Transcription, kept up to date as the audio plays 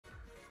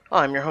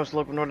I'm your host,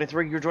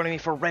 Logan23. You're joining me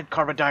for Red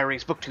Carpet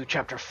Diaries, Book 2,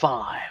 Chapter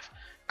 5.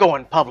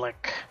 Going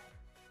Public.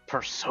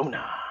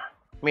 Persona.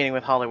 Meeting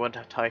with Hollywood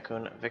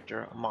tycoon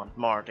Victor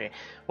Montmartre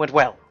went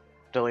well.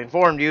 Dilly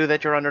informed you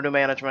that you're under new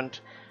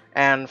management,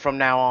 and from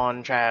now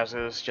on, Chaz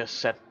is just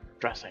set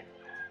dressing.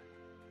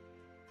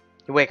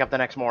 You wake up the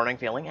next morning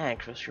feeling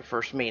anxious. Your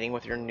first meeting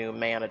with your new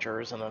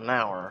managers in an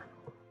hour.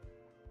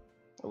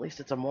 At least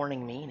it's a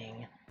morning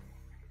meeting.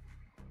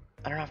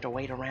 I don't have to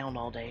wait around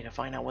all day to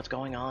find out what's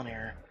going on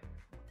here.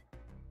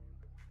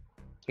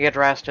 You get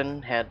dressed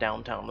and head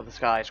downtown to the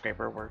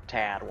skyscraper where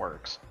Tad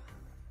works.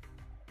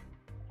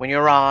 When you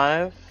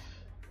arrive,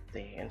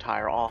 the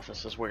entire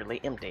office is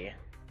weirdly empty.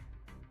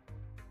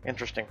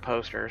 Interesting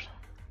posters.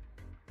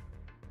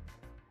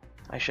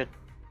 I should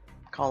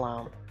call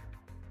out.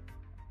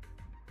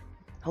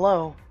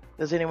 Hello,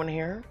 is anyone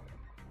here?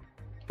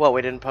 What,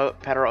 we didn't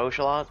pet our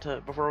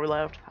Ocelot before we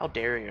left? How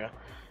dare you?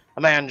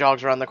 A man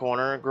jogs around the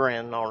corner,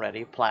 grin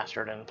already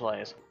plastered in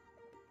place.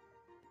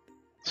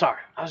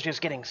 Sorry, I was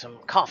just getting some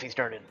coffee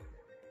started.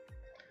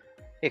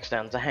 He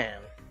extends a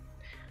hand.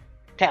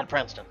 Tad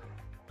Princeton.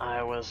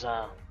 I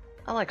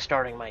like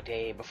starting my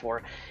day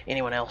before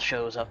anyone else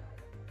shows up.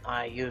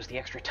 I use the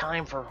extra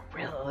time for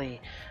really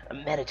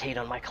meditate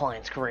on my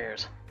clients'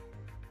 careers.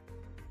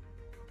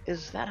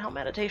 Is that how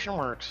meditation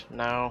works?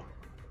 No.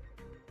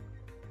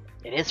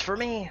 It is for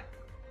me.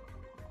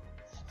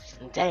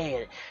 Today,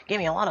 it gave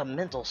me a lot of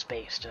mental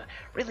space to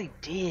really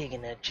dig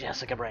into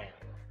Jessica Brand.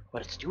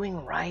 What it's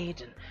doing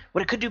right, and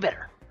what it could do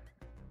better.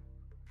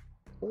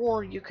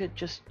 Or you could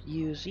just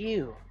use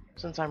you,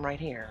 since I'm right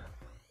here.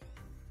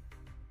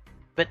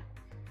 But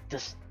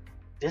this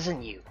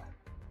isn't you.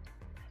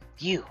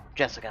 You,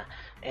 Jessica,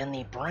 and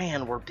the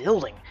brand we're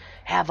building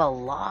have a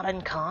lot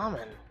in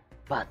common,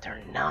 but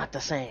they're not the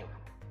same.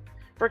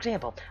 For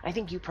example, I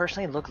think you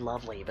personally look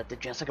lovely, but the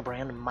Jessica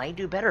brand might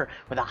do better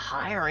with a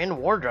higher-end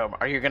wardrobe.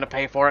 Are you going to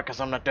pay for it? Because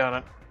I'm not doing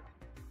it.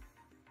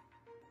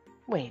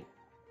 Wait.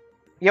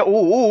 Yeah,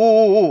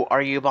 ooh,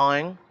 are you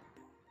buying?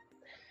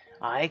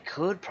 I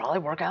could probably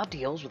work out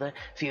deals with a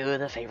few of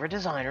the favorite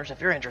designers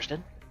if you're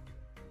interested.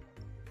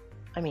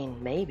 I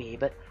mean, maybe,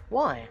 but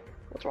why?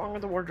 What's wrong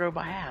with the wardrobe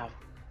I have?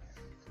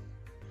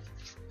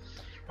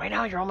 Right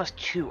now, you're almost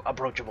too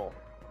approachable.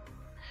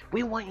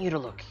 We want you to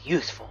look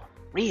youthful,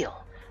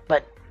 real,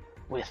 but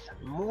with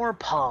more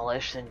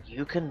polish than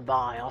you can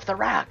buy off the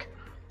rack.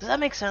 Does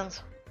that make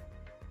sense?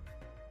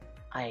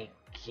 I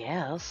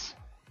guess.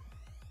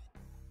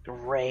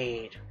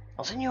 Great.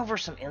 I'll send you over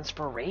some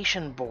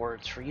inspiration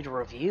boards for you to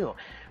review.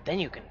 Then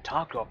you can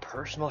talk to a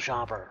personal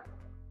shopper.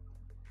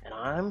 And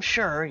I'm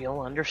sure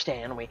you'll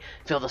understand we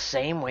feel the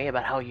same way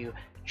about how you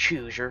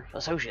choose your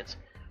associates,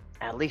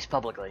 at least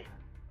publicly.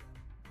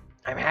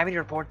 I'm happy to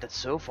report that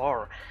so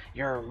far,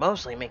 you're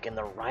mostly making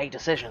the right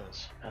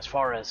decisions as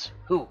far as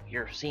who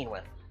you're seen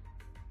with.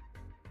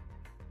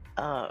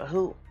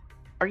 Who?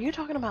 Are you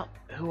talking about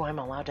who I'm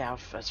allowed to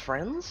have as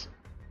friends?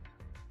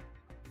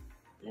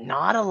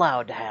 Not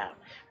allowed to have.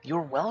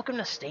 You're welcome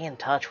to stay in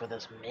touch with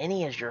as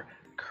many as your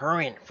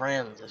current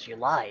friends as you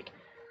like,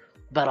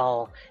 but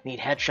I'll need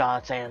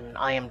headshots and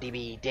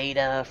IMDb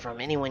data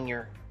from anyone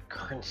you're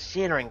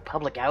considering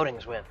public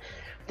outings with.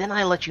 Then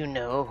I let you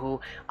know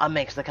who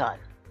makes the cut.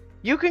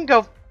 You can go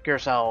f***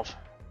 yourself.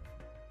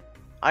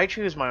 I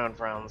choose my own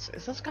friends.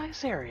 Is this guy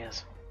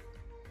serious?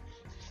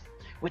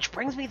 Which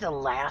brings me to the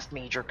last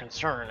major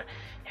concern.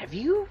 Have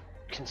you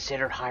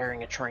considered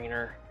hiring a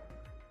trainer?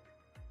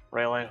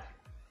 Really?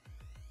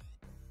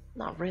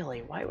 Not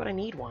really. Why would I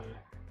need one?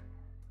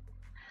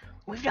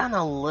 We've done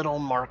a little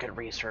market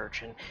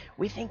research, and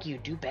we think you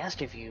do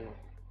best if you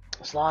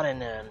slot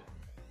in an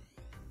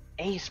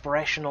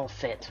aspirational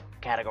fit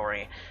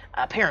category,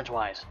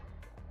 appearance-wise.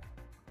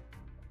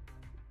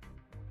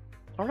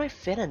 Aren't I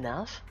fit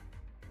enough?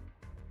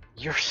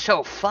 You're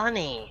so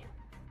funny!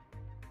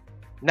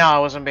 No, I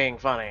wasn't being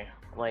funny.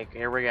 Like,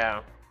 here we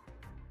go.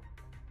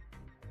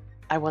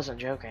 I wasn't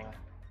joking.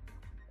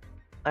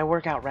 I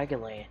work out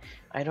regularly.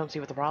 I don't see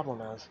what the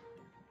problem is.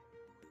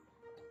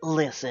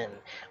 Listen,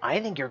 I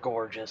think you're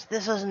gorgeous.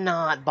 This is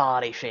not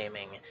body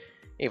shaming,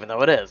 even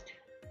though it is.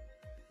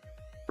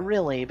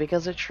 Really,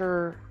 because it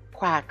sure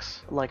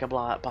quacks like a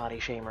body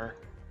shamer.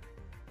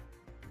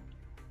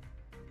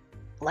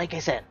 Like I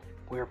said,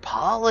 we're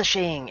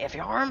polishing. If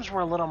your arms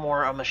were a little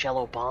more of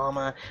Michelle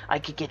Obama, I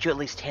could get you at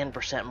least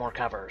 10% more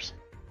covers.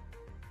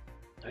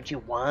 Don't you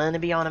want to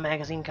be on a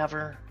magazine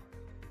cover?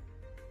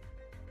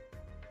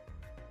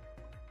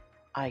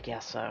 I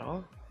guess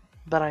so,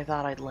 but I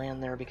thought I'd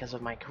land there because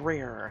of my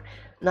career,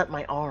 not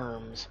my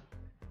arms.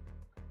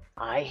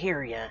 I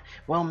hear ya.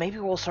 Well, maybe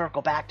we'll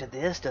circle back to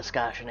this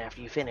discussion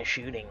after you finish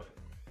shooting.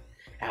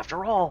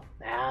 After all,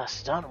 that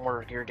stunt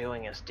work you're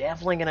doing is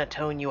definitely going to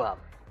tone you up.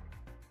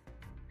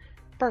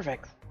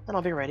 Perfect. Then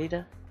I'll be ready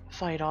to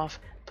fight off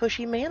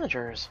pushy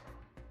managers.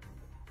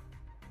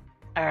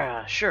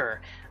 Sure.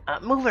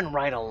 Moving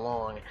right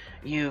along.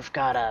 You've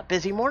got a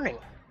busy morning.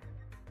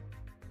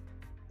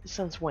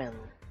 Since when?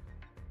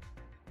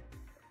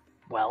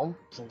 Well,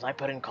 since I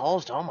put in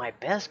calls to all my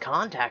best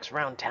contacts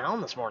around town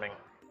this morning.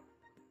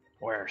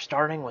 We're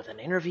starting with an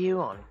interview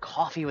on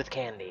coffee with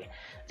candy.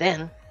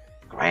 Then,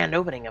 grand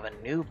opening of a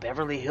new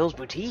Beverly Hills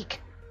boutique.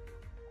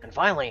 And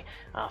finally,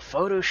 a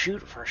photo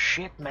shoot for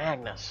Chic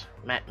Magnus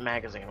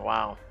magazine.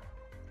 Wow.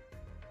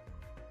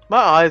 My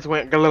eyes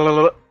went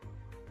glululul.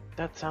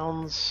 That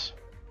sounds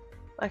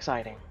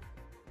exciting.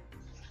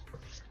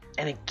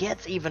 And it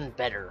gets even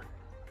better.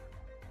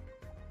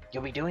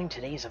 You'll be doing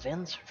today's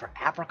events for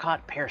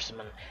Apricot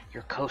Persimmon,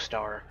 your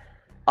co-star.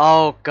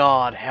 Oh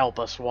God, help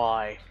us,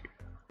 why?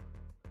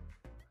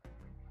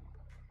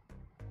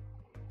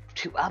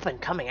 Two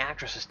up-and-coming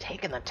actresses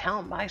taking the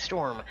town by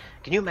storm.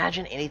 Can you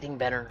imagine anything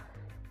better?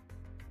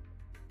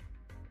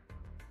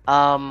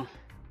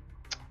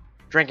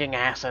 Drinking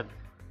acid.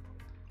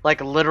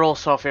 Like literal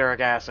sulfuric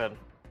acid.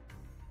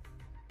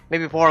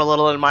 Maybe pour a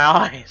little in my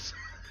eyes.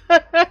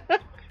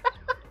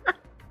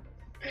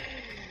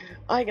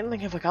 I can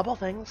think of a couple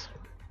things.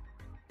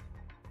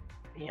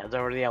 He heads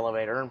over to the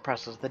elevator and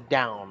presses the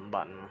down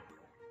button.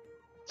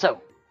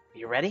 So,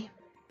 you ready?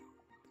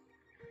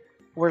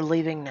 We're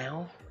leaving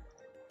now?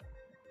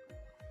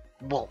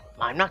 Well,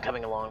 I'm not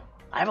coming along.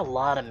 I have a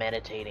lot of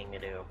meditating to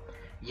do.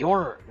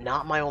 You're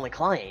not my only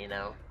client, you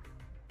know.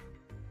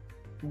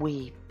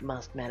 We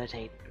must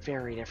meditate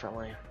very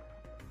differently.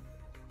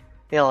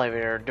 The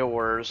elevator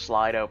doors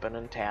slide open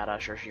and Tad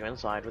ushers you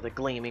inside with a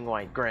gleaming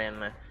white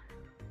grin.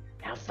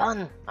 Have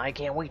fun. I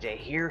can't wait to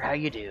hear how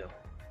you do.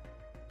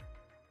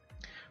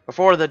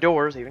 Before the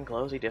doors even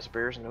close, he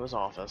disappears into his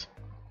office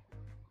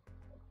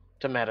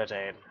to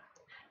meditate.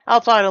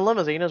 Outside, a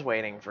limousine is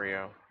waiting for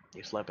you.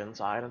 You slip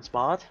inside and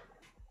spot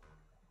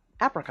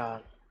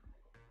Apricot.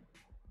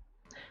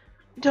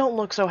 Don't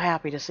look so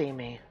happy to see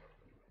me.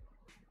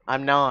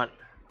 I'm not.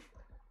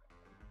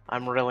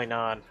 I'm really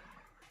not.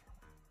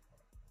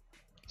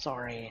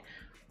 Sorry.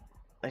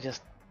 I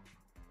just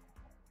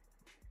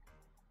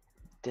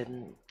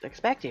didn't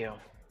expect you.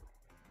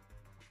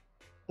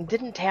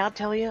 Didn't Tad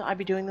tell you I'd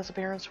be doing this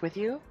appearance with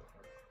you?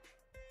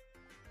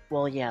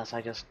 Well, yes,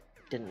 I just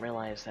didn't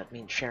realize that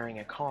means sharing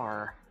a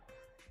car.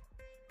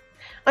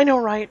 I know,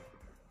 right?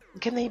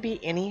 Can they be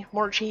any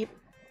more cheap?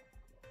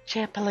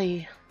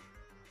 Cheaply.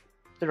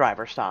 The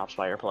driver stops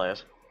by your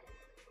place.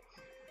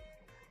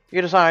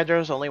 You decide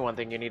there's only one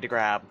thing you need to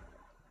grab.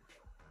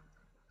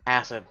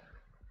 Acid.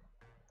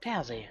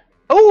 Tazzy.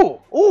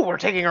 Oh! Oh, we're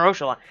taking our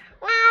ocean line.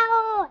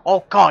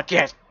 Oh, God,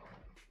 yes!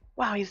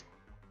 Wow, he's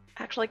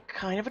actually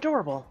kind of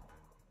adorable.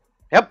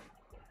 Yep.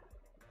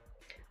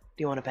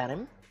 Do you want to pet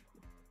him?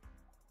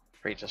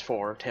 Reaches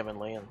forward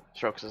timidly and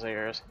strokes his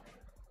ears.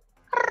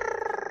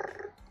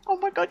 Oh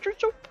my God, you're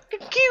so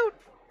fucking cute!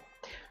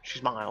 She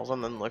smiles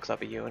and then looks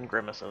up at you and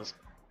grimaces.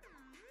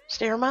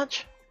 Stare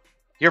much?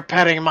 You're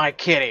petting my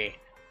kitty!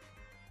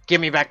 Give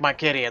me back my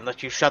kitty and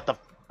let you shut the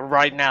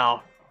right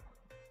now.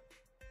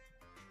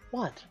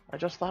 What? I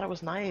just thought it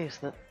was nice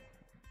that...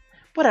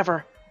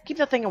 Whatever. Keep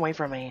that thing away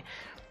from me.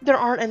 There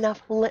aren't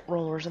enough lint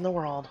rollers in the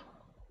world.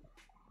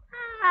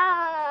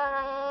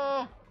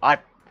 I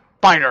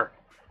bite her.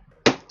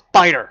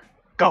 Bite her.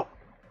 Go.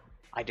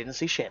 I didn't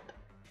see shit.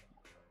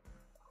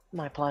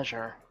 My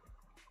pleasure.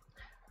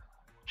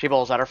 She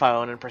pulls out her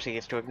phone and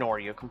proceeds to ignore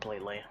you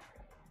completely.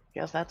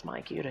 Guess that's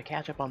my cue to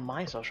catch up on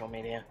my social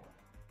media.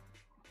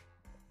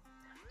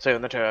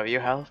 Soon the two of you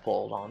have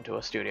pulled onto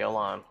a studio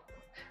lawn.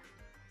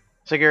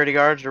 Security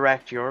guards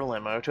direct your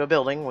limo to a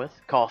building with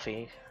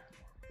coffee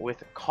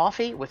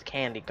with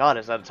candy. God,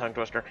 is that a tongue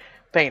twister?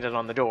 Painted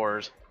on the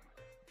doors.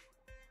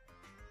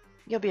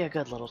 You'll be a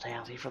good little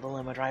Tazzy for the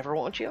limo driver,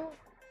 won't you?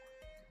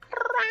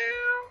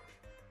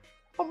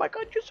 Oh my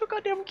God, you're so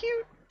goddamn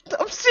cute.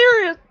 I'm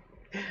serious.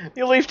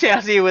 You leave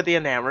Tazzy with the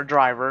enamored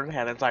driver and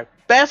head inside.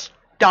 Best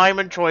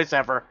diamond choice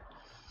ever.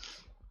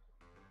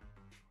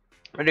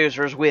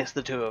 Producers whisk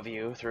the two of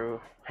you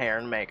through hair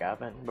and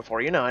makeup, and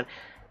before you know it,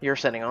 you're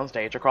sitting on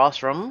stage across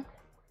from...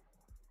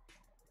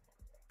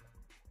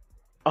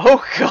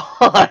 Oh,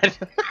 God!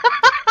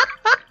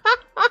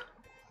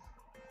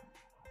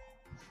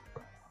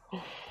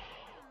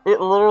 It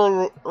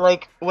literally,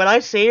 like, when I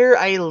see her,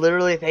 I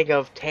literally think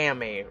of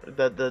Tammy,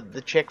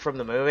 the chick from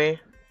the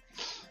movie.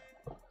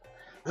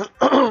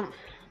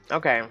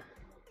 Okay.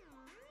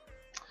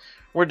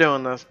 We're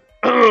doing this.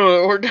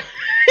 We're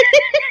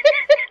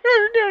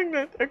doing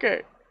this.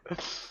 Okay.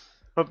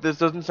 Hope this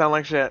doesn't sound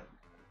like shit.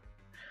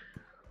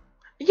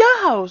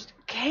 Your host,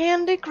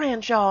 Candy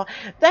Crenshaw.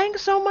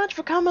 Thanks so much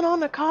for coming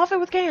on to Coffee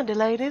with Candy,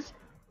 ladies.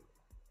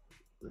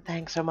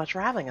 Thanks so much for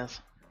having us.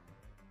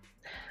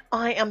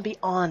 I am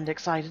beyond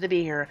excited to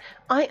be here.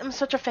 I am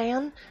such a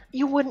fan,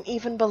 you wouldn't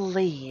even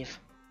believe.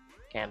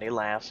 Candy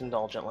laughs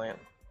indulgently.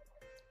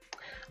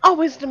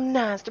 Always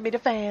nice to meet a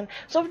fan.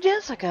 So,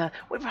 Jessica,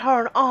 we've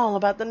heard all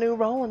about the new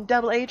role in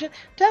Double Agent.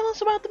 Tell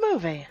us about the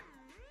movie.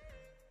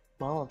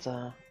 Well, it's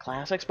a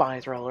classic spy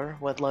thriller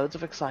with loads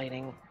of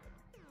exciting...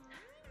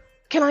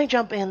 Can I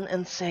jump in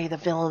and say the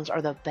villains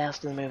are the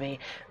best in the movie?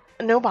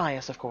 No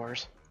bias, of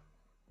course.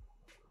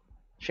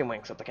 She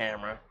winks at the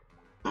camera.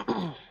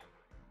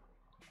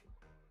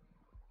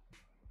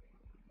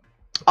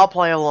 I'll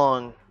play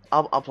along.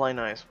 I'll play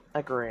nice.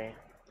 Agree.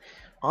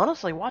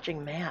 Honestly,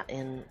 watching Matt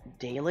in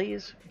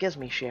dailies gives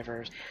me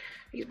shivers.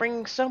 He's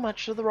bringing so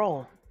much to the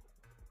role.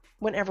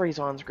 Whenever he's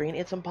on screen,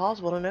 it's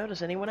impossible to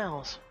notice anyone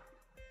else.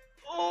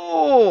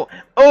 Oh!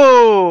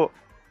 Oh!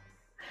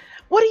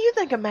 What do you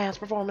think of Matt's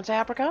performance,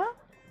 Apricot?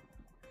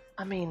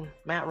 I mean,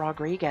 Matt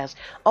Rodriguez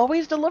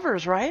always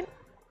delivers, right?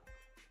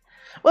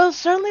 Well, it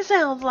certainly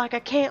sounds like I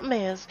can't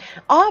miss.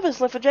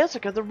 Obviously, for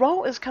Jessica, the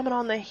role is coming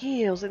on the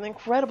heels of the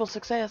incredible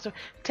success of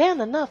 10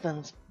 to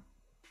Nothings.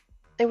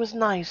 It was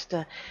nice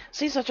to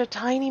see such a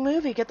tiny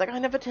movie get that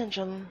kind of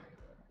attention.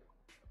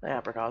 The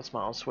apricot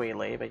smiles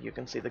sweetly, but you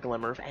can see the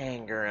glimmer of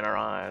anger in her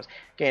eyes.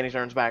 Candy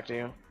turns back to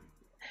you.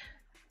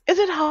 Is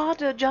it hard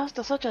to adjust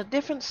to such a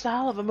different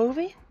style of a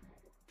movie?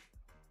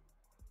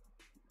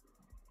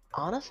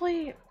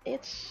 Honestly,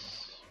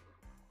 it's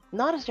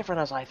not as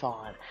different as I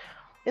thought.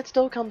 It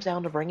still comes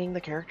down to bringing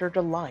the character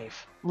to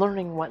life,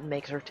 learning what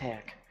makes her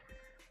tick.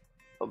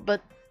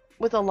 But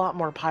with a lot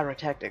more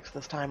pyrotechnics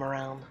this time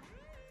around.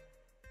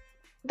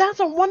 That's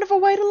a wonderful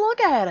way to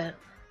look at it!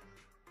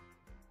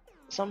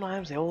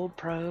 Sometimes the old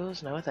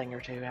pros know a thing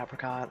or two,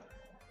 Apricot.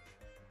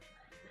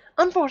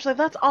 Unfortunately,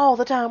 that's all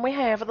the time we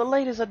have for the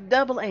latest of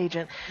Double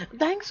Agent.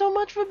 Thanks so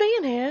much for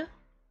being here.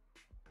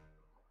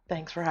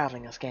 Thanks for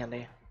having us,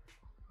 Candy.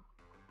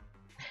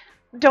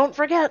 Don't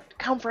forget,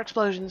 Comfort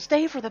Explosion,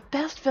 stay for the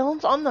best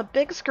films on the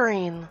big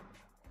screen.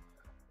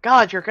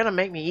 God, you're gonna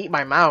make me eat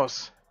my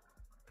mouse.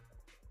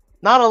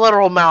 Not a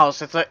literal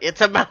mouse,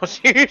 it's a mouse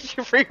you use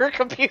for your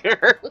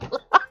computer.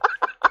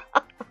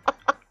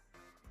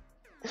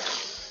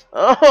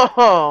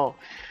 Oh,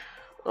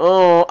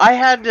 I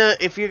had to,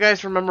 if you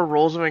guys remember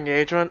Rules of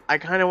Engagement, I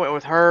kind of went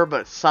with her,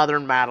 but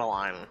Southern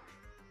Madeline.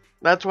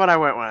 That's what I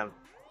went with.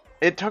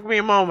 It took me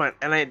a moment,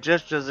 and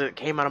just as it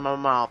came out of my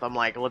mouth, I'm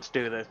like, let's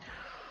do this.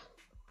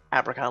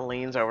 Apricot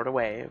leans over to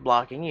wave,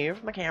 blocking you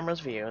from the camera's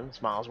view, and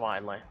smiles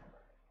widely.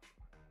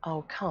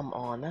 Oh, come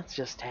on, that's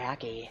just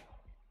tacky.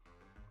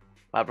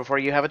 But before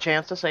you have a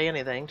chance to say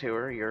anything to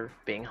her, you're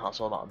being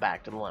hustled on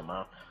back to the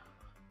limo.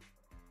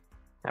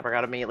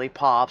 Apricot immediately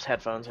pops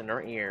headphones into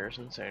her ears,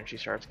 and soon she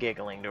starts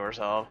giggling to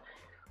herself.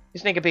 You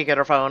sneak a peek at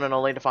her phone, and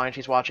only to find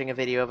she's watching a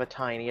video of a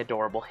tiny,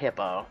 adorable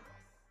hippo.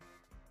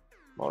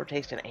 Well, her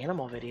taste in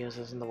animal videos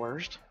isn't the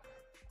worst.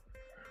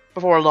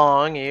 Before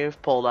long,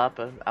 you've pulled up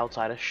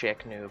outside a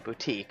chic new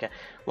boutique. A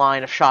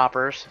line of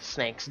shoppers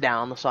snakes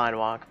down the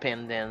sidewalk,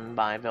 pinned in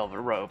by velvet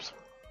ropes.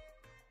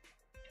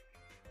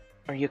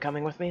 Are you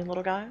coming with me,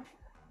 little guy?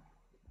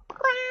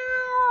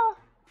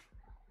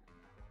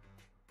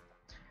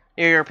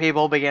 You hear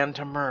people begin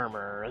to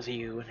murmur as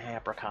you and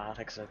Apricot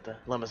exit the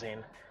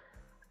limousine.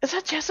 Is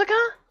that Jessica?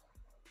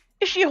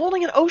 Is she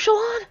holding an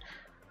Ocelot?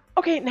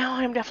 Okay, now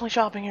I'm definitely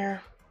shopping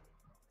here.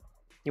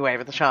 You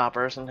wave at the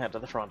shoppers and head to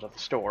the front of the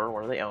store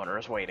where the owner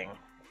is waiting.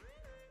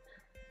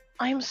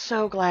 I am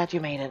so glad you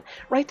made it.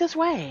 Right this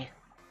way.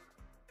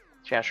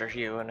 She ushers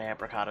you and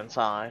Apricot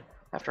inside,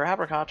 after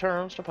Apricot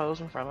turns to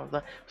pose in front of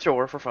the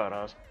store for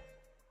photos.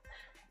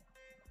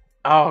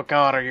 Oh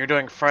god, are you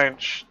doing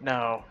French?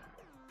 No.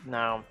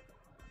 No.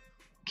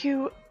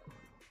 Cue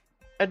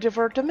a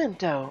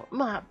divertimento.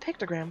 My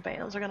pictogram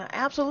fans are gonna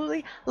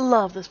absolutely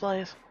love this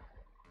place.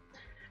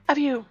 Have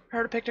you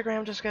heard of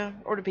pictogram, Jessica?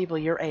 Or do people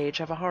your age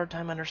have a hard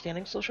time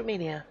understanding social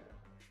media?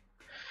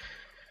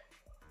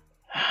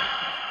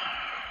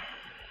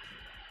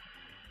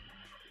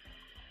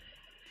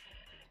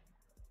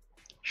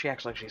 She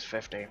acts like she's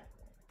 50.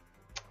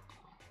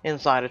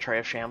 Inside, a tray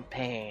of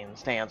champagne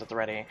stands at the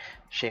ready.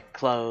 Chic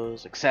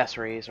clothes,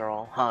 accessories are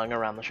all hung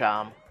around the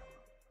shop.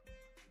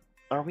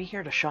 Are we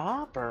here to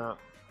shop, or...?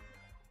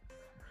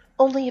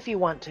 Only if you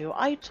want to.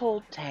 I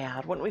told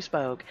Tad when we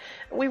spoke,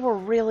 we were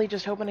really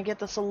just hoping to get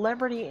the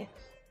celebrity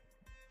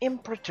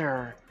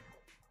imperator.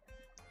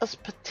 As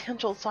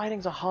potential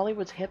sightings of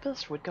Hollywood's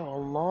hippest would go a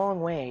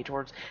long way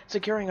towards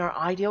securing our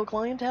ideal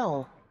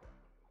clientele.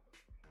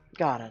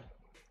 Got it.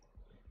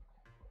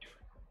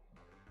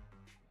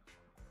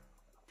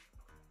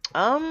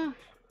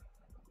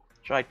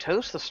 Should I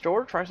toast the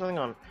store? Try something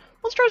on?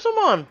 Let's try some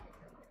on.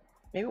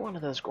 Maybe one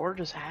of those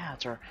gorgeous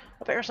hats or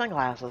a pair of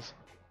sunglasses.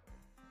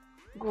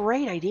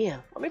 Great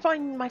idea. Let me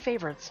find my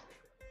favorites.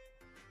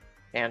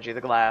 Hand you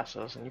the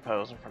glasses, and you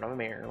pose in front of a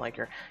mirror like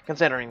you're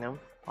considering them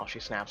while she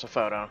snaps a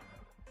photo.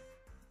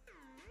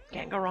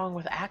 Can't go wrong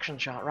with action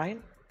shot, right?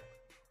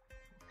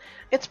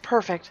 It's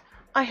perfect.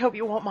 I hope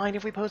you won't mind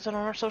if we post it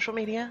on our social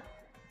media.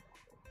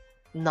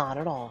 Not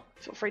at all.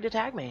 Feel free to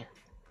tag me.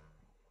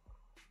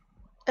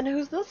 And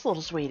who's this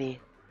little sweetie?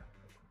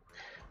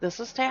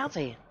 This is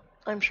Tansy.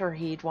 I'm sure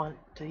he'd want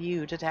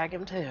you to tag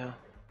him too.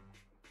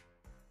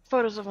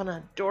 Photos of an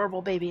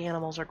adorable baby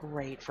animals are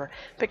great for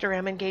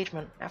pictogram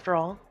engagement, after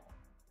all.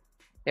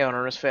 The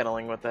owner is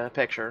fiddling with the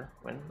picture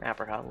when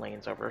Apricot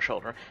leans over her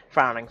shoulder,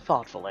 frowning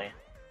thoughtfully.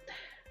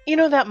 You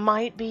know, that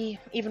might be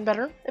even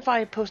better if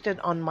I posted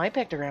on my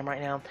pictogram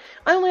right now.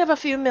 I only have a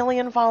few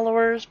million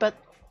followers, but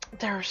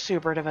they're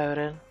super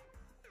devoted.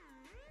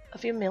 A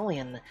few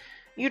million.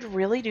 You'd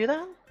really do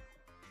that?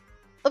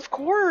 Of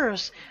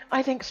course!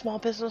 I think small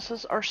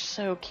businesses are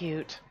so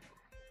cute.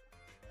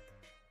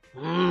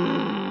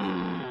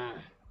 Mmm.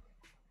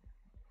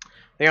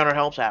 The owner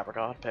helps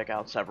Apricot pick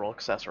out several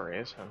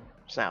accessories and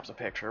snaps a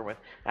picture with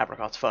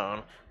Apricot's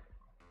phone.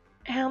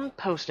 And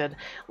posted.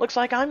 Looks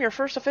like I'm your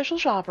first official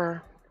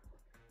shopper.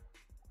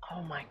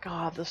 Oh my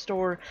god, the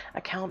store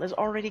account is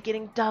already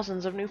getting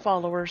dozens of new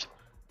followers.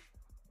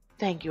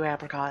 Thank you,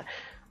 Apricot.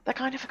 That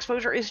kind of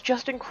exposure is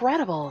just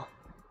incredible.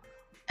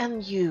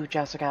 And you,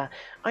 Jessica.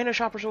 I know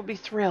shoppers will be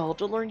thrilled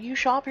to learn you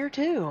shop here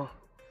too.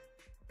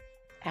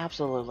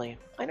 Absolutely.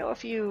 I know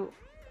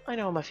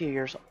I'm a few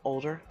years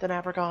older than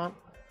Apricot.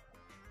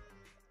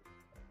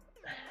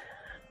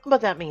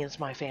 But that means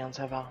my fans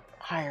have a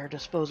higher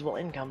disposable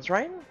incomes,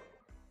 right?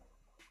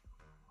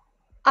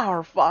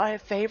 Our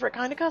 5 favorite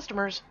kind of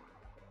customers.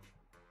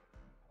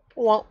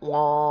 Wah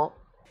wah.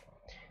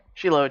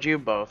 She loads you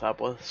both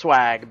up with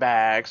swag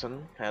bags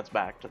and heads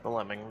back to the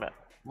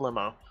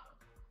limo.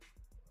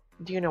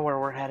 Do you know where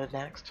we're headed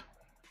next?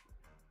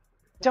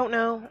 Don't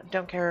know,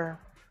 don't care.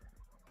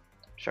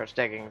 Starts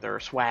digging their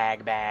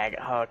swag bag.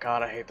 Oh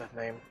god, I hate that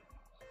name.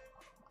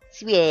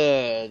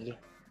 Swag.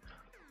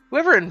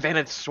 Whoever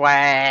invented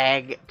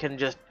swag can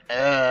just,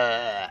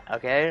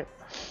 okay?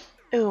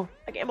 Ooh,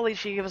 I can't believe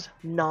she gives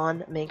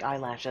non-mink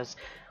eyelashes.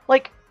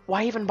 Like,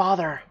 why even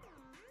bother?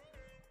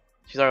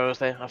 She throws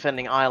the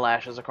offending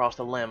eyelashes across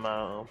the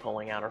limo,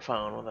 pulling out her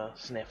phone with a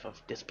sniff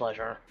of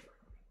displeasure.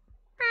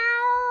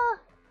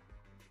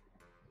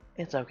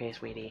 It's okay,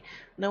 sweetie.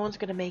 No one's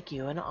gonna make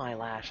you into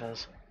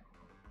eyelashes.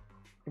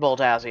 You pull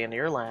Tazzy into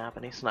your lap,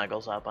 and he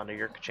snuggles up under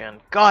your chin.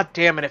 God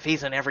damn it, if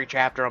he's in every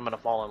chapter, I'm gonna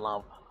fall in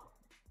love.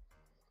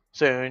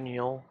 Soon,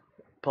 you'll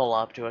pull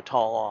up to a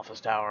tall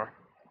office tower.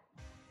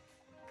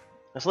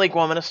 A sleek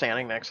woman is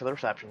standing next to the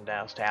reception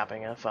desk,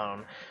 tapping a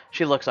phone.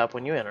 She looks up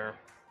when you enter.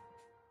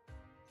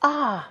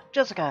 Ah,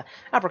 Jessica,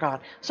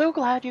 Apricot, so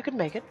glad you could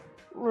make it.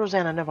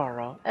 Rosanna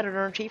Navarro,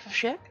 editor-in-chief of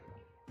Chic.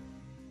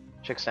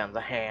 She extends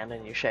a hand,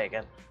 and you shake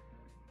it.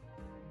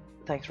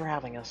 Thanks for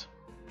having us.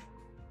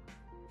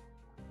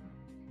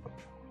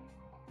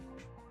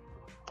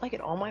 I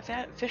get all my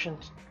fashion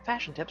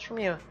tips from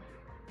you.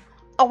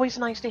 Always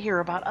nice to hear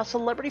about a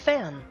celebrity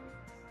fan.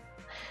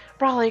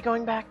 Probably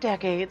going back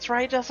decades,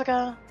 right,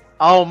 Jessica?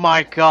 Oh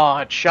my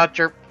god, shut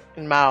your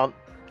mouth.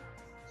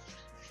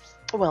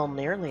 Well,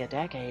 nearly a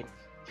decade.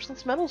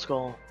 Since middle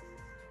school.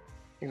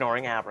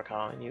 Ignoring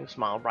Apricot, and you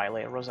smile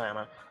brightly at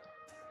Rosanna.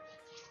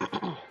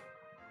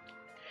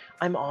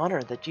 I'm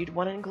honored that you'd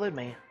want to include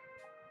me.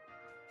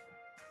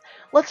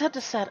 Let's head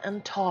to set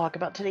and talk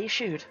about today's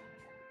shoot.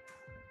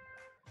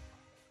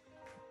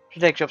 She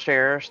takes you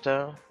upstairs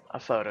to a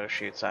photo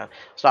shoot set.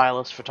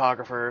 Stylists,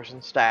 photographers,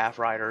 and staff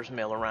writers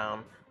mill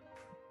around.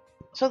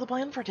 So the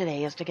plan for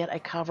today is to get a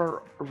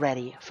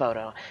cover-ready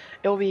photo.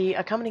 It will be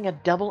accompanying a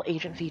double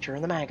agent feature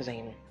in the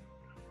magazine.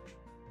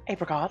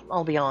 Apricot,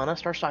 I'll be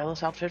honest, our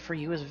stylist outfit for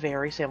you is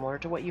very similar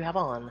to what you have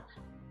on.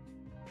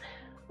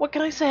 What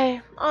can I say?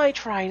 I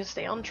try to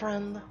stay on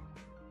trend.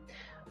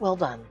 Well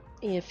done.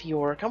 If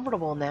you're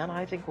comfortable in that,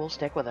 I think we'll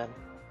stick with it.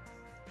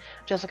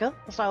 Jessica,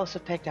 the stylists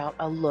have picked out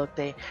a look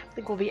they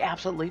think will be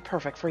absolutely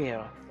perfect for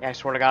you. Yeah, I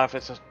swear to God, if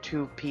it's a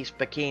 2-piece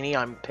bikini,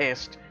 I'm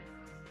pissed.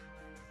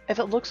 If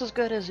it looks as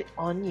good as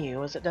on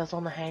you as it does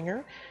on the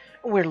hanger,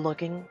 we're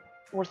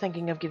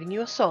thinking of giving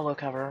you a solo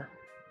cover.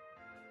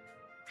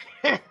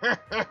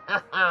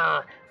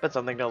 But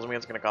something tells me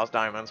it's going to cost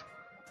diamonds.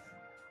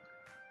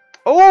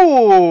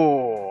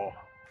 Oh!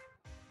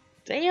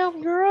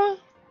 Damn, girl.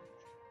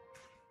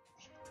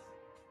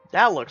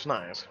 That looks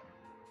nice.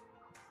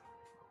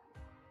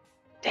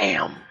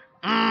 Damn.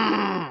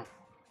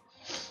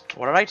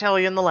 What did I tell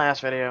you in the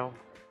last video?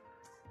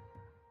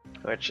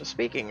 Which,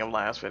 speaking of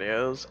last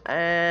videos,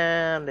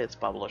 and it's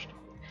published.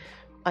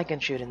 I can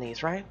shoot in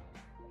these, right?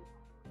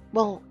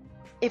 Well,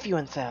 if you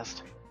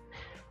insist.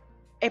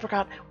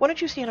 Apricot, why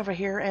don't you stand over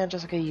here, and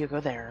Jessica, you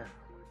go there.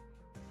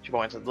 She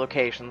points at the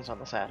locations on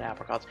the set.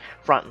 Apricot's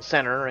front and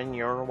center, and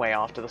you're way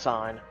off to the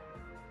side.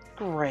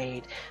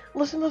 Great.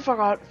 Listen to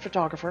the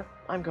photographer.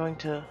 I'm going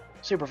to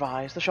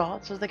supervise the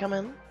shots as they come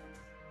in.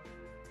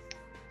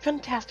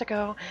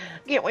 Fantastico.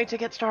 Can't wait to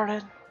get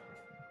started.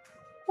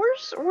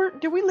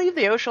 Did we leave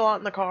the Ocelot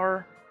in the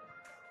car?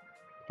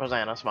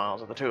 Rosanna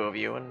smiles at the two of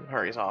you and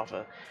hurries off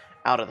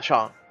out of the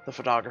shot. The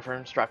photographer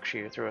instructs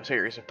you through a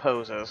series of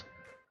poses.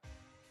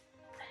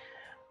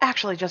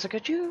 Actually, Jessica,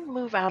 could you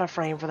move out of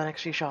frame for the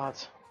next few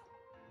shots?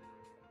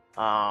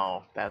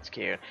 Oh, that's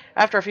cute.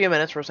 After a few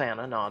minutes,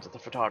 Rosanna nods at the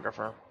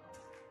photographer.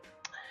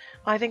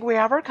 I think we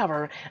have her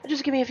covered.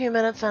 Just give me a few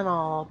minutes and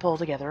I'll pull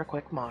together a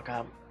quick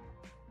mock-up.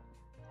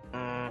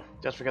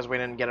 Just because we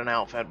didn't get an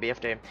outfit,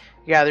 BFD. You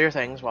gather your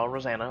things while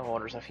Rosanna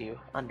orders a few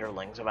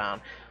underlings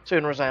around.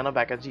 Soon Rosanna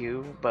beckons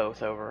you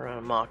both over,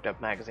 a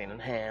mocked-up magazine in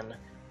hand.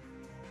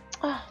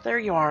 Oh, there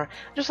you are.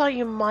 Just thought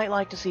you might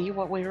like to see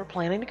what we were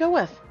planning to go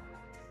with.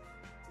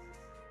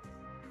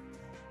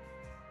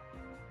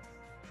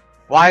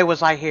 Why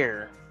was I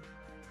here?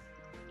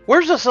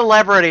 Where's a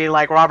celebrity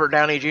like Robert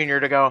Downey Jr.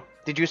 to go,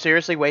 did you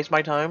seriously waste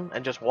my time?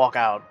 And just walk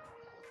out.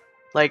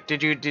 Like,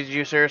 did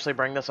you seriously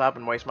bring this up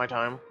and waste my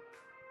time?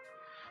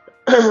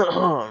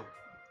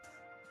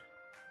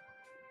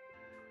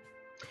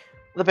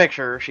 The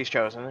picture she's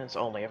chosen is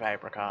only of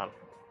Apricot.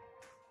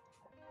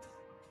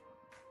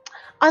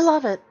 I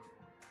love it.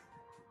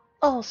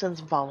 I'll send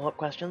some follow-up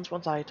questions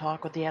once I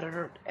talk with the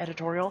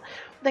editorial.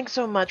 Thanks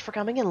so much for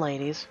coming in,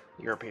 ladies.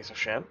 You're a piece of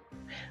shit.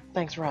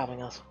 Thanks for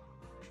having us.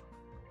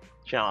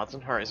 She nods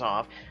and hurries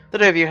off. The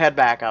two of you head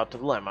back out to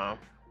the limo.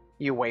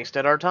 You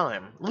wasted our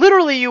time.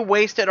 Literally, you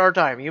wasted our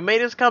time. You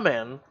made us come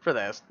in for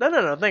this.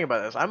 No, think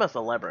about this. I'm a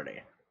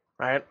celebrity,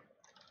 right?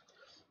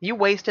 You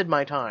wasted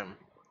my time.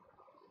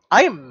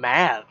 I am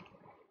mad.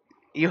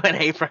 You and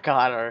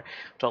Apricot are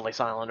totally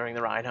silent during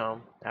the ride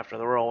home. After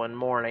the whirlwind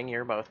morning,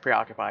 you're both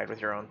preoccupied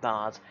with your own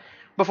thoughts.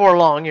 Before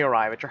long, you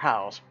arrive at your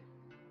house.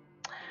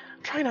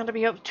 Try not to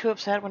be too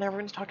upset when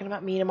everyone's talking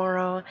about me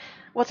tomorrow.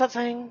 What's that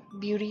saying?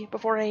 Beauty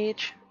before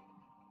age?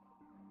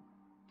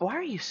 Why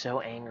are you so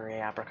angry,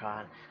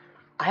 Apricot?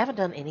 I haven't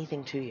done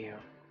anything to you.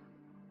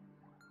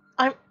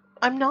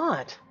 I'm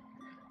not.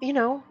 You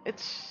know,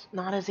 it's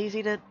not as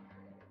easy to...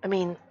 I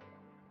mean...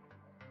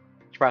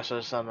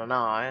 Expresses an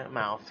eye,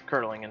 mouth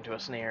curdling into a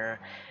sneer.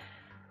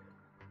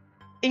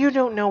 You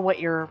don't know what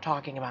you're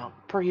talking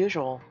about, per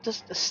usual.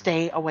 Just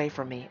stay away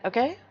from me,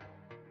 okay?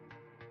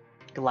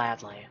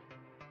 Gladly.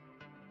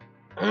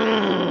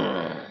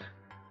 I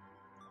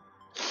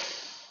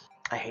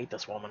hate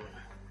this woman.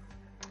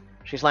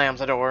 She slams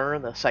the door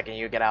the second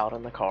you get out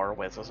and the car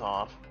whizzes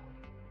off.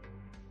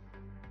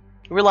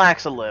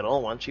 Relax a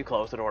little once you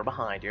close the door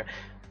behind you.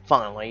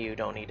 Finally, you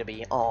don't need to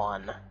be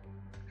on.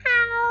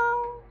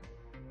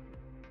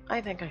 I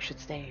think I should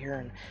stay here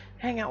and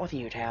hang out with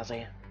you,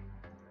 Tazzy.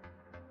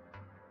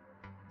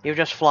 You've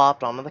just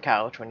flopped onto the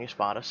couch when you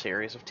spot a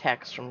series of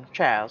texts from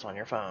Chaz on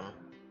your phone.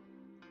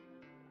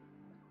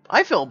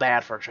 I feel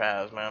bad for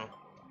Chaz, man.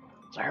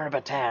 So I heard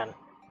about Tad.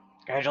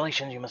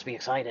 Congratulations, you must be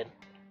excited.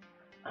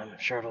 I'm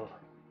sure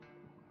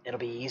it'll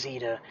be easy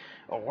to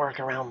work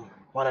around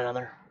one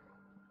another.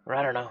 Or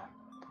I don't know.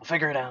 We'll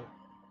figure it out.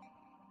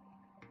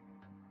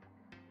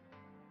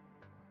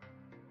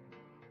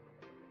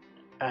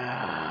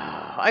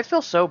 I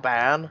feel so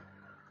bad.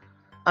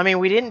 I mean,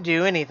 we didn't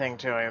do anything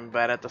to him,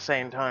 but at the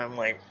same time,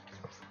 like,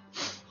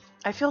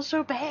 I feel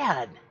so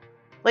bad.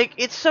 Like,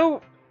 it's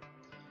so...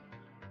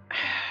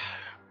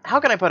 How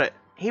can I put it?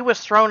 He was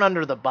thrown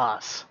under the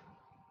bus.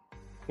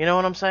 You know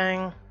what I'm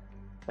saying?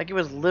 Like, he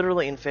was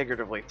literally and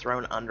figuratively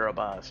thrown under a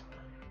bus.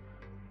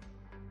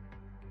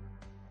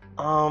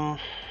 I'm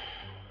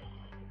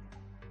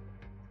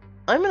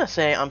gonna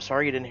say I'm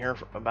sorry you didn't hear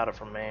about it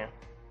from me.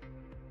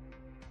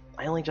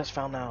 I only just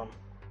found out.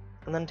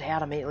 And then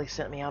Tad immediately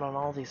sent me out on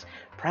all these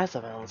press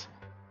events.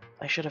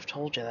 I should have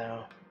told you,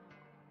 though.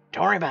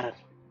 Don't worry about it.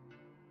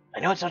 I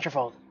know it's not your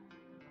fault.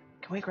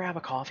 Can we grab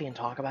a coffee and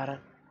talk about it?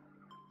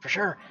 For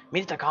sure.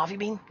 Meet at the Coffee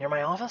Bean near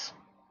my office?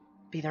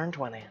 Be there in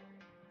 20.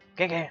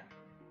 Okay.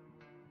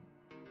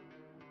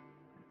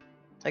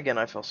 Again,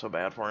 I feel so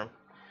bad for him.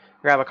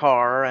 Grab a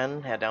car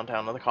and head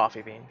downtown to the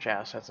Coffee Bean.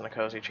 Chaz sits in a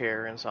cozy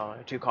chair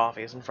inside, 2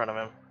 coffees in front of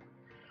him.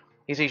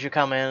 He sees you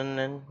come in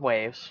and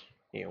waves.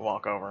 You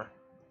walk over.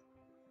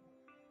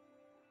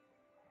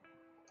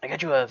 I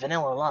got you a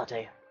vanilla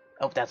latte.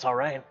 Hope that's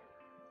alright.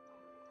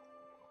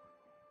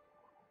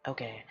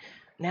 Okay,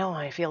 now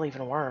I feel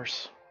even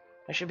worse.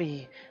 I should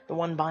be the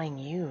one buying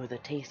you the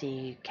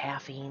tasty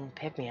caffeine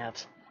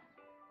pick-me-ups.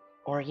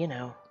 Or, you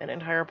know, an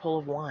entire pull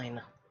of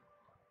wine.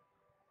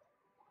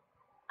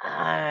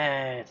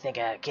 I think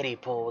a kiddie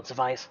pool would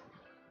suffice.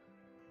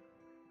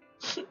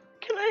 Can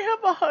I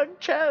have a hug,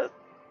 Chaz?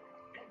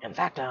 In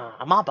fact, a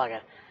mop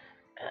bucket.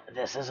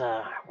 This is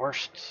a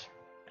worst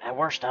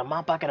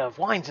mop bucket of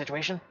wine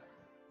situation.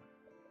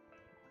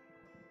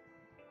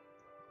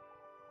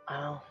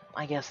 Well,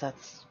 I guess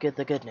that's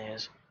the good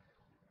news.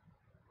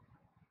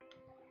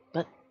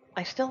 But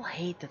I still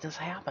hate that this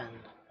happened.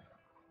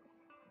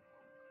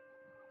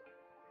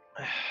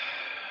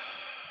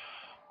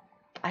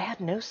 I had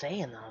no say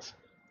in this.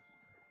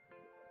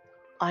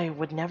 I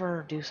would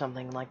never do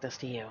something like this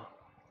to you.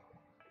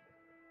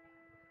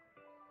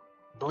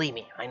 Believe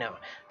me, I know.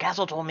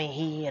 Castle told me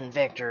he and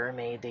Victor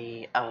made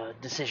the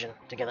decision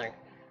together.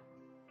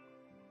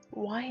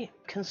 Why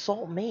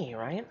consult me,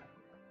 right?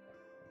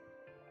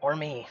 Or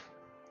me.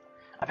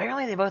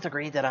 Apparently they both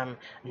agreed that I'm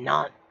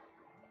not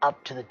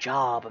up to the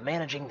job of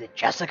managing the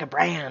Jessica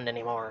brand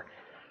anymore.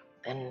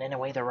 And in a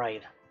way they're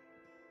right.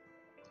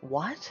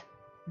 What?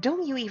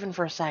 Don't you even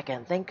for a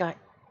second think I...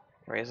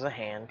 Raises a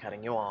hand,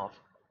 cutting you off.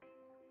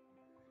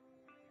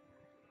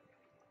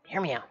 Hear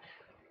me out.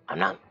 I'm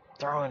not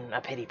throwing a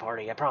pity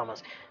party, I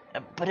promise.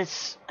 But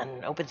it's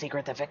an open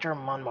secret that Victor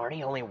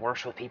Monmarty only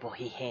works with people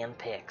he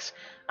handpicks.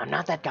 I'm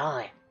not that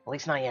guy. At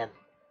least not yet.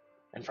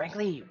 And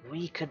frankly,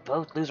 we could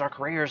both lose our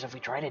careers if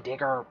we try to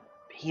dig our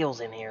heels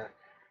in here.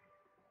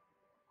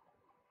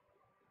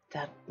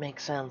 That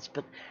makes sense,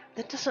 but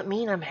that doesn't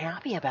mean I'm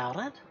happy about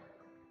it.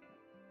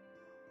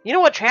 You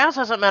know what? Chaz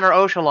hasn't met our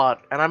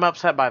Ocelot, and I'm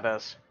upset by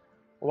this.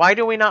 Why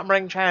do we not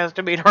bring Chaz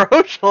to meet our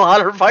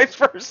Ocelot, or vice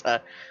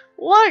versa?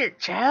 Look,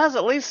 Chaz,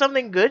 at least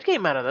something good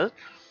came out of this.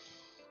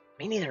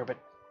 Me neither, but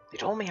they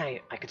told me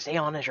I could stay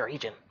on as your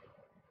agent.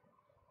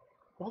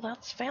 Well,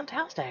 that's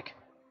fantastic.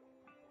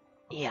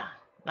 Yeah,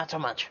 not so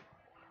much.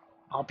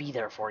 I'll be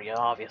there for you,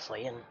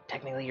 obviously, and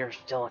technically you're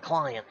still a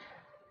client.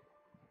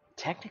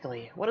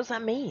 Technically? What does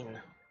that mean?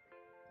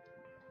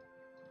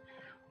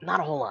 Not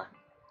a whole lot.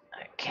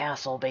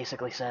 Castle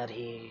basically said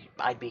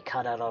I'd be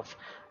cut out of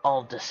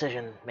all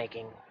decision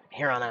making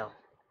here on out.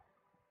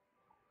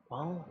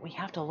 Well, we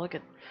have to look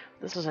at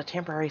this as a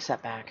temporary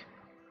setback.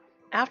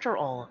 After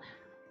all,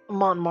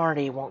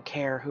 Montmartre won't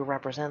care who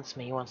represents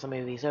me once the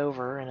movie's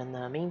over, and in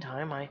the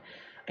meantime, I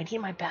need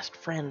my best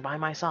friend by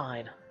my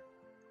side.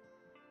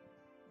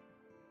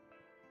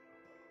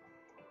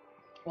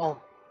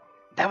 Well,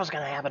 that was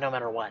gonna happen no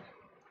matter what.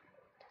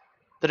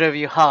 The two of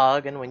you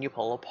hug, and when you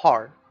pull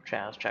apart,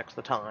 Chaz checks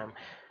the time.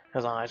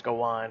 His eyes go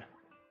wide.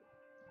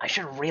 I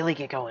should really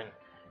get going.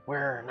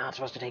 We're not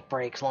supposed to take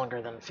breaks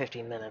longer than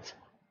 15 minutes.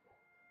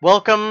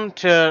 Welcome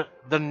to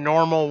the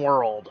normal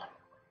world.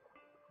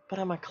 But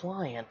I'm a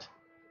client.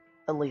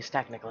 At least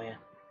technically.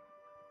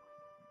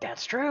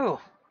 That's true.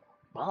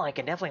 Well, I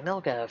can definitely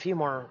milk a few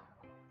more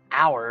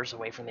hours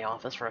away from the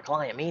office for a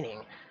client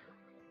meeting.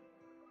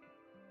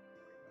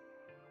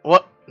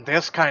 What?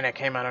 This kind of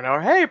came out of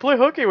nowhere. Hey, play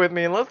hooky with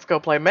me and let's go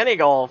play mini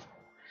golf.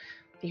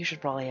 You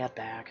should probably head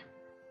back.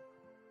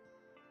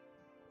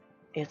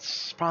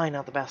 It's probably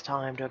not the best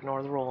time to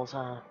ignore the rules,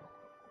 huh?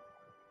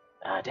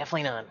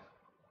 Definitely not.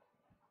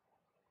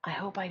 I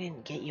hope I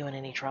didn't get you in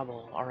any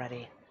trouble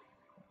already.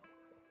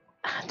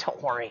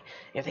 Don't worry.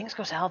 If things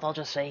go south, I'll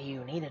just say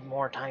you needed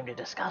more time to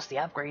discuss the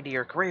upgrade to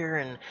your career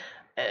and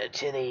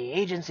to the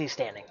agency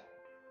standing.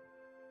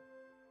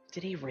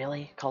 Did he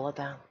really call it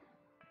that?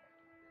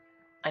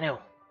 I know.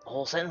 The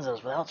whole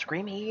sentences without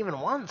screaming even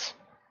once.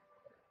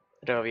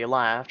 The two of you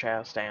laugh.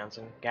 Chaz stands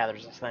and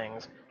gathers his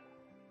things.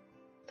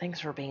 Thanks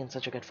for being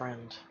such a good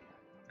friend.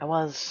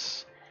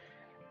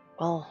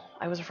 Well,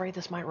 I was afraid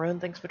this might ruin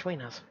things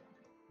between us.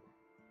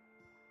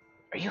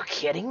 Are you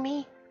kidding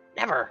me?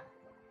 Never.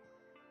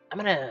 I'm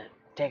gonna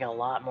take a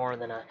lot more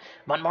than a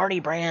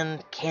Montmartre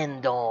brand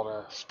Ken doll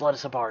to split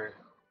us apart.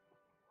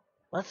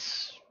 Let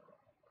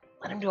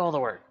him do all the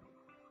work.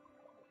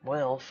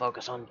 We'll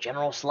focus on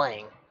general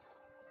slaying.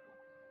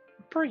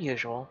 Per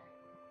usual.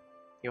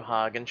 You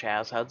hug and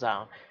Chaz heads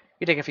out.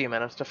 You take a few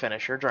minutes to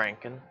finish your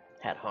drink and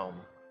head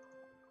home.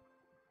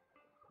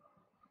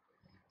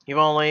 You've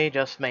only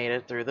just made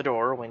it through the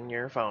door when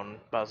your phone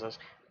buzzes.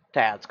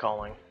 Dad's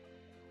calling.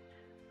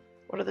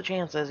 What are the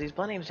chances he's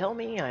planning to tell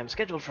me I'm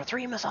scheduled for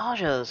 3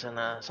 massages and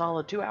a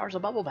solid 2 hours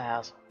of bubble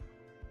baths?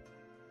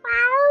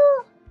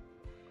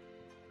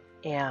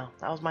 Yeah,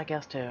 that was my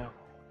guess too.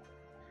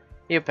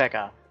 You pick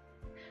up.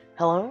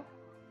 Hello?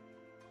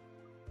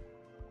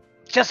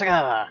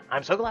 Jessica!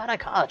 I'm so glad I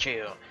caught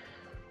you.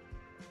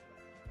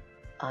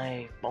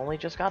 I only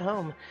just got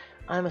home.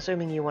 I'm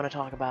assuming you want to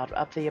talk about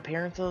up the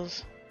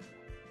appearances?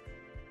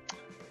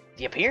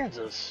 The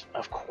appearances?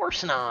 Of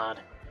course not.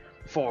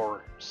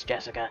 Forwards,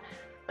 Jessica.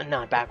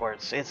 Not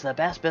backwards. It's the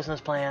best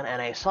business plan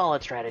and a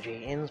solid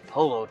strategy in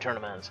polo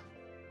tournaments.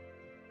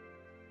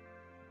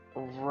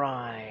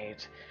 Right.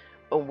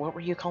 What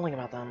were you calling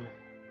about them?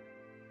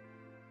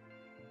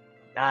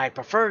 I'd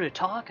prefer to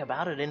talk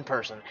about it in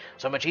person.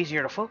 So much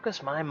easier to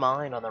focus my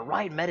mind on the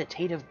right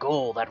meditative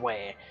goal that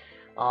way.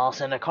 I'll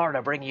send a car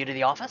to bring you to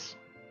the office.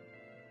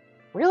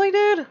 Really,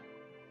 dude?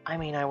 I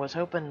mean, I was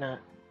hoping to...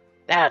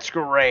 That's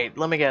great.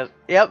 Let me guess.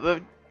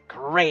 Yep,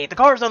 great. The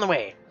car's on the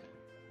way.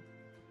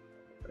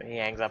 He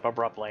hangs up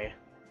abruptly.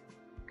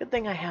 Good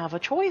thing I have a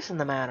choice in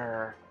the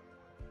matter.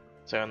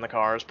 Soon the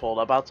car is pulled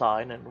up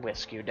outside and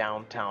whisk you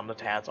downtown to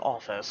Tad's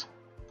office.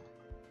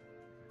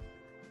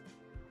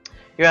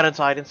 You head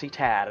inside and see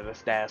Tad at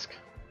his desk.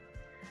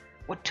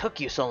 What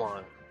took you so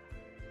long?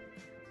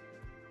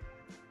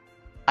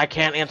 I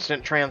can't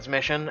instant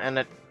transmission,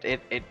 and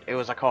it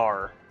was a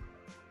car.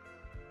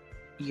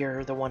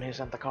 You're the one who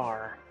sent the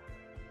car.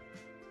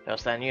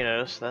 Just then you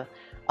notice the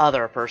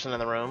other person in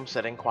the room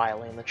sitting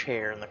quietly in the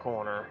chair in the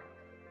corner.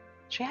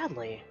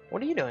 Chadley,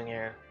 what are you doing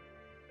here?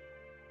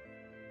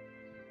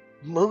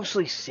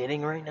 Mostly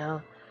sitting right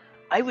now.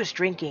 I was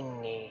drinking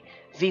a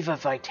Viva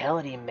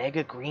Vitality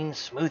Mega Green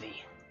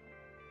Smoothie.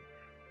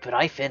 But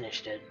I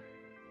finished it.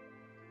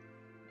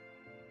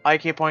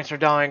 IQ points are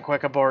dying.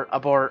 Quick, abort,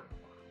 abort.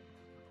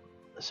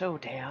 So,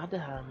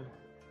 Dad,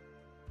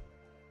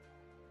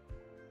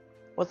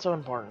 what's so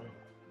important?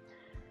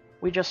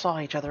 We just saw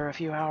each other a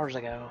few hours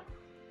ago.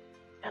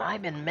 And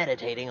I've been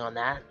meditating on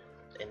that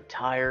the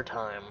entire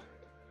time.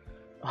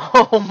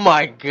 Oh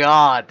my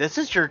god, this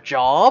is your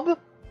job?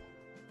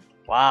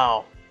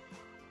 Wow.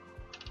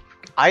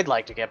 I'd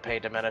like to get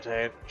paid to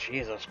meditate.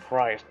 Jesus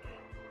Christ.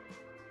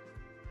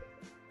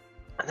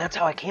 And that's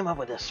how I came up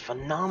with this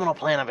phenomenal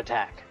plan of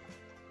attack.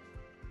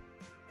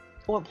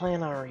 What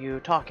plan are you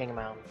talking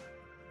about?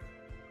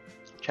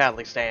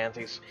 Chadley stands.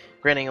 He's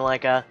grinning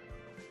like a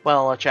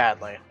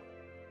Chadley.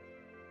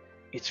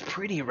 It's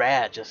pretty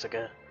rad,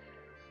 Jessica.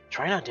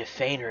 Try not to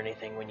faint or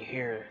anything when you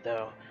hear it,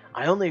 though.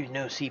 I only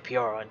know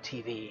CPR on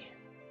TV.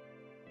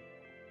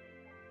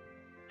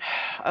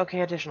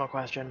 Okay, additional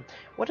question.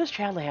 What does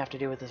Chadley have to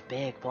do with this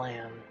big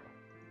plan?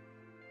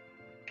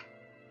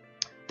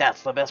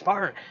 That's the best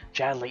part.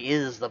 Chadley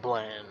is the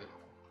plan.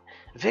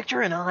 Victor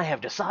and I have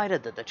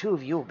decided that the two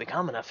of you will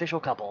become an official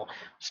couple,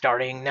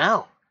 starting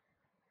now.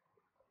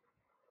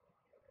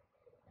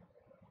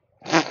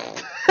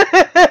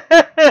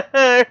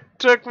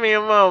 Took me a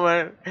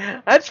moment.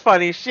 That's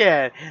funny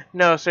shit.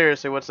 No,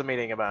 seriously, what's the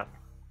meeting about?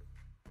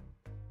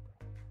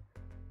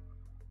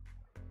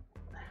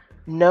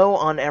 No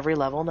on every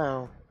level,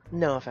 no.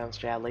 No offense,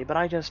 Chadley, but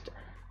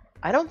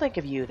I don't think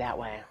of you that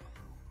way.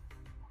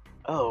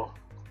 Oh,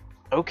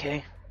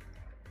 okay.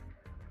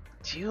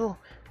 Do you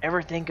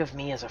ever think of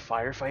me as a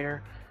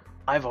firefighter?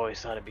 I've always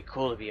thought it'd be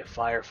cool to be a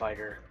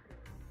firefighter.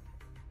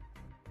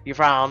 You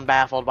frown,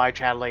 baffled by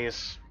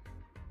Chadley's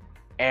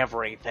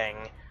everything,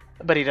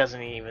 but he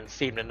doesn't even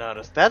seem to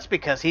notice. That's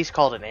because he's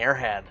called an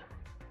airhead.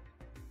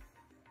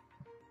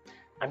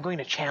 I'm going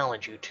to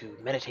challenge you to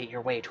meditate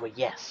your way to a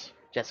yes,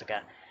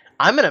 Jessica.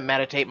 I'm going to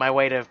meditate my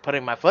way to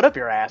putting my foot up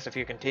your ass if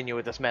you continue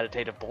with this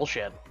meditative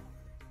bullshit.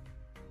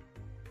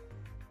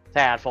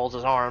 Thad folds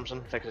his arms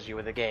and fixes you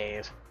with a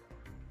gaze.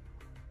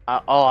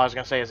 Oh, I was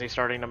going to say, is he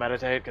starting to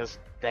meditate? Because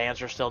the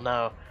answer's still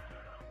no.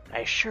 I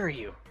assure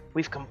you,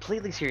 we've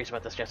completely serious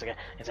about this, Jessica.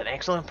 It's an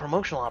excellent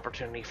promotional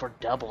opportunity for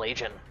Double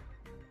Agent.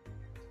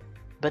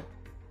 But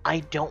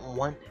I don't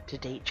want to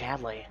date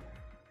Chadley.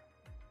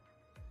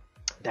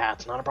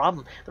 That's not a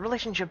problem. The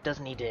relationship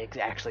doesn't need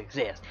to actually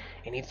exist.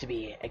 It needs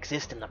to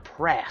exist in the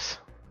press.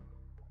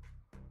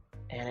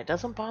 And it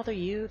doesn't bother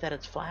you that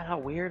it's flat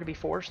out weird to be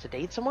forced to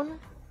date someone?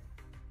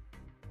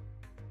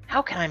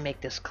 How can I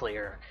make this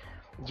clear?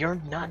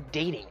 You're not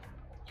dating.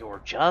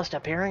 You're just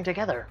appearing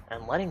together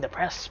and letting the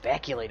press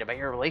speculate about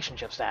your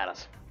relationship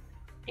status.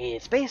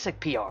 It's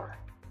basic PR.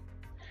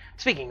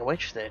 Speaking of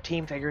which, the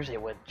team figures it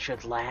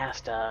should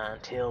last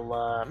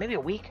until maybe a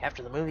week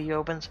after the movie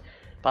opens,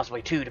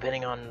 possibly 2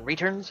 depending on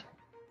returns.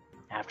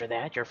 After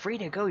that, you're free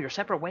to go your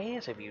separate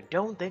ways if you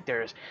don't think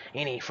there's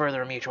any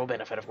further mutual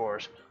benefit, of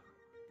course.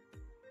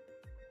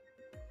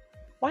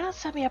 Why not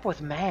set me up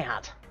with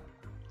Matt?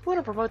 You want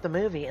to promote the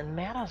movie, and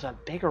Matt has a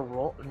bigger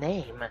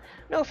name.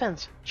 No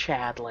offense,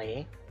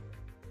 Chadley.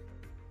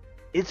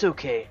 It's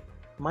okay.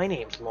 My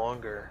name's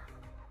longer.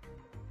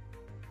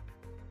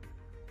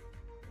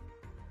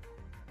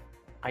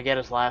 I get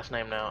his last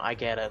name now. I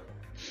get it.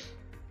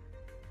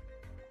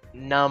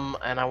 Numb,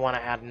 and I want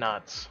to add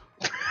nuts.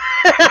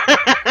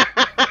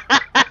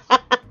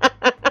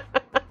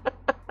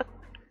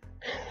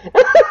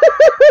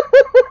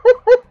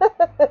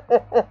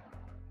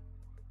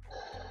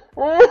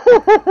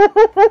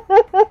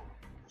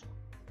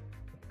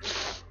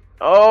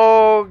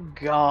 Oh,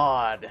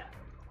 God.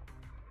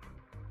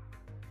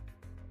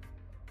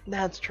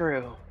 That's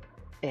true.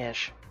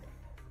 Ish.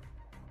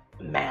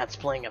 Matt's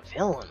playing a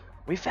villain.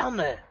 We found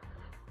the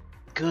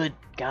good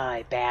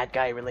guy, bad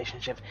guy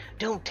relationship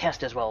don't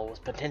test as well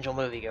with potential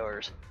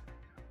moviegoers.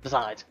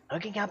 Besides,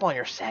 hooking up on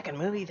your second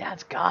movie,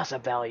 that's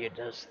gossip value.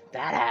 Does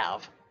that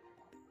have?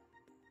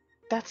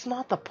 That's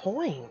not the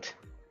point.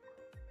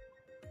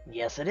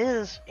 Yes, it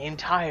is.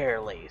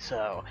 Entirely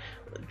so.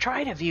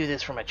 Try to view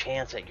this from a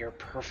chance at your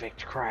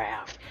perfect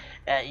craft.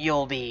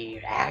 You'll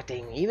be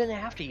acting even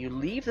after you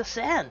leave the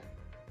set.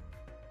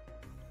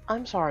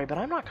 I'm sorry, but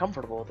I'm not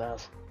comfortable with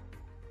this.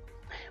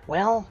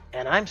 Well,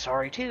 and I'm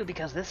sorry too,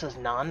 because this is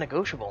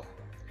non-negotiable.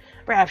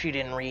 Perhaps you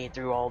didn't read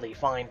through all the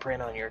fine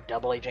print on your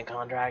double agent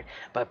contract,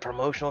 but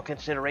promotional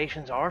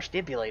considerations are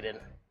stipulated.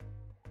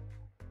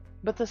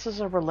 But this is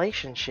a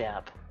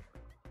relationship.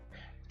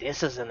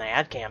 This is an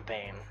ad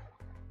campaign.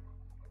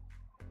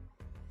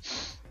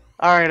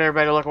 Alright,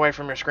 everybody, look away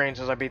from your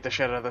screens as I beat the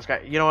shit out of this guy.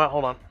 You know what?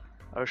 Hold on.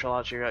 Oh,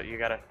 Charlotte, you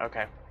got it.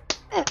 Okay.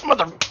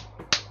 Mother...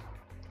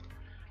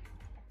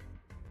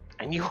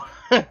 And you...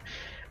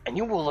 and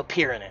you will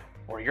appear in it,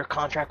 or your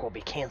contract will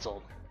be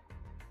canceled.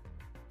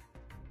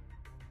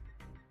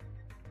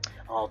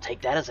 I'll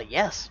take that as a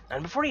yes.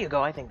 And before you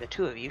go, I think the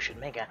two of you should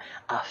make an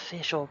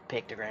official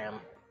pictogram.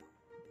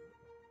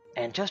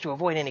 And just to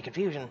avoid any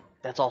confusion,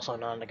 that's also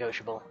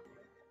non-negotiable.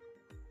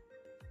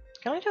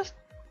 Can I just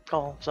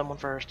call someone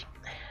first?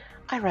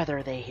 I'd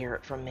rather they hear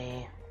it from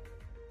me.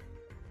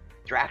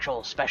 Your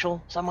actual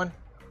special someone?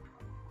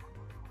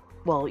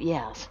 Well,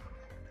 yes.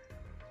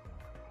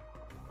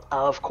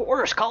 Of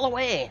course, call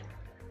away.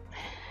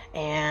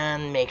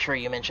 And make sure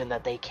you mention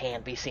that they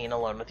can't be seen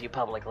alone with you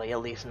publicly, at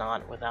least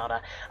not without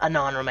a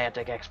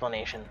non-romantic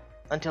explanation,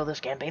 until this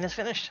campaign is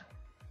finished.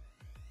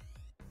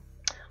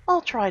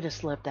 I'll try to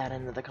slip that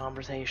into the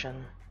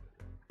conversation.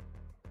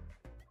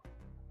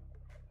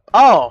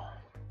 Oh!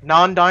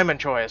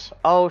 Non-diamond choice.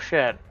 Oh,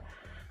 shit.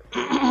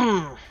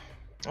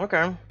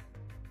 Okay.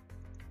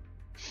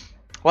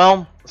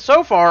 Well,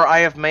 so far I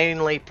have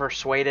mainly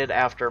persuaded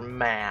after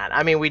Matt.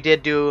 I mean, we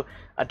did do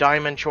a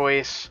diamond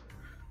choice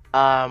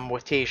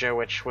with Tisha,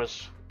 which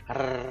was...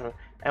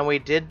 And we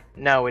did...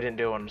 No, we didn't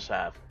do one with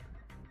Seth.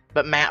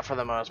 But Matt for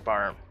the most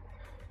part.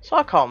 So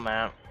I'll call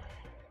Matt.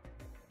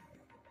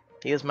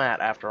 He is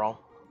Matt, after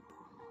all.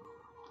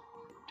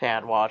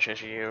 Tad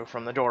watches you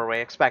from the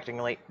doorway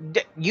expectingly.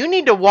 You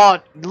need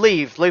to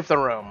leave the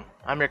room.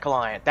 I'm your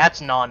client.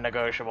 That's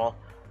non-negotiable.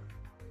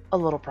 A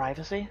little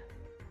privacy?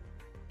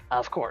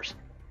 Of course.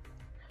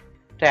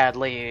 Tad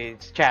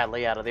leads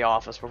Chadley out of the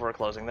office before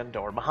closing the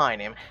door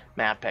behind him.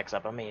 Matt picks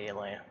up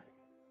immediately.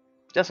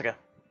 Jessica,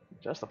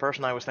 just the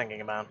person I was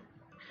thinking about.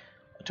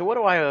 To what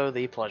do I owe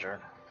the pleasure?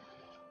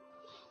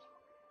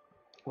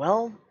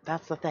 Well,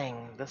 that's the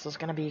thing. This is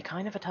going to be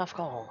kind of a tough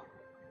call.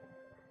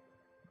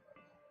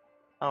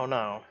 Oh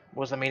no.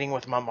 Was the meeting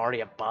with Mom Marty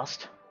a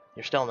bust?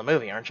 You're still in the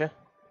movie, aren't you?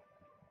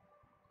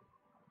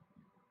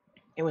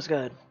 It was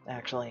good,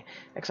 actually.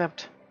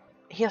 Except,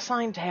 he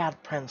assigned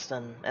Tad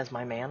Princeton as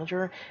my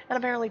manager, and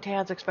apparently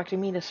Tad's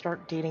expecting me to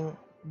start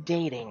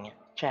dating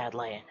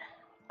Chadley.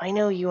 I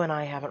know you and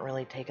I haven't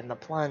really taken the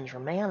plunge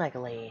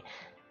romantically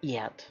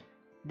yet,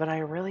 but I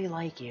really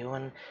like you,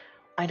 and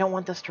I don't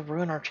want this to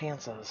ruin our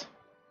chances.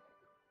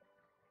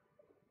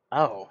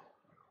 Oh.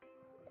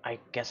 I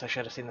guess I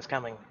should have seen this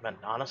coming, but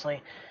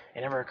honestly,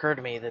 it never occurred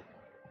to me that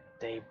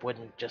they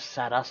wouldn't just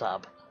set us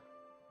up.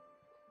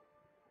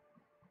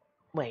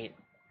 Wait,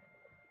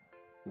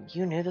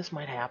 you knew this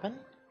might happen?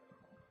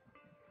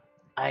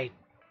 I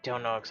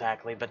don't know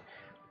exactly, but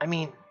I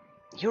mean,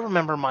 you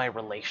remember my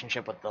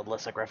relationship with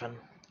Alyssa Griffin?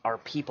 Our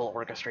people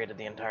orchestrated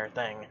the entire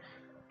thing.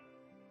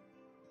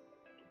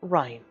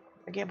 Right.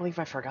 I can't believe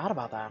I forgot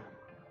about that.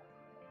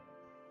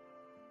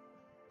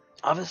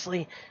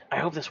 Obviously, I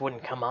hope this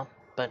wouldn't come up,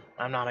 but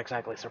I'm not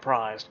exactly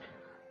surprised.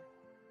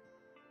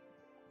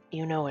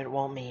 You know it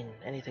won't mean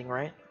anything,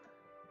 right?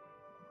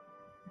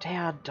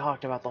 Tad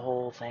talked about the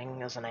whole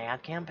thing as an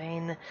ad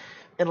campaign.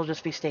 It'll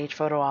just be stage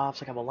photo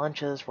ops, a couple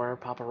lunches where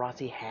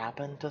paparazzi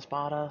happen to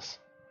spot us.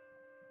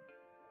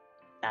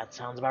 That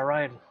sounds about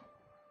right.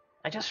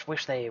 I just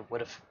wish they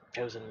would have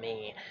chosen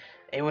me.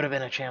 It would have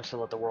been a chance to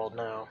let the world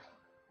know.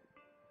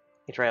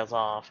 He trails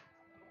off.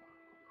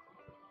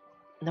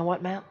 Know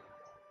what, Matt?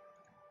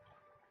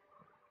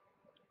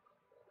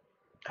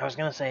 I was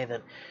gonna say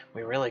that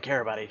we really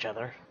care about each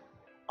other.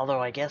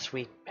 Although I guess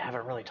we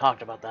haven't really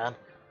talked about that.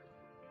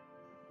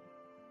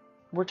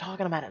 We're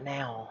talking about it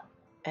now,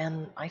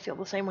 and I feel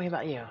the same way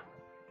about you.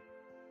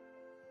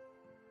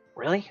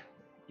 Really?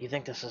 You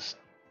think this is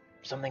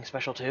something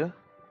special too?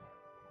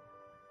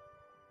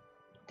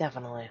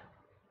 Definitely.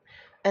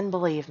 And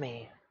believe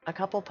me, a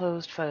couple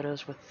posed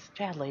photos with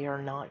Chadley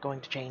are not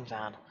going to change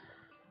that.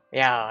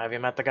 Yeah, have you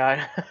met the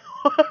guy?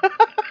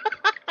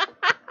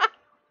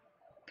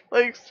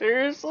 Like,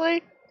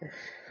 seriously?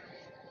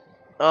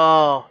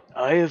 Oh,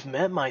 I have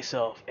met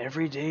myself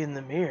every day in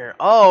the mirror.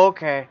 Oh,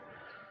 okay.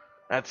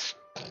 That's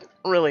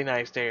really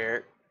nice to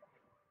hear.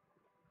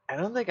 I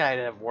don't think I'd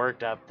have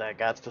worked up the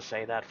guts to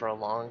say that for a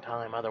long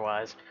time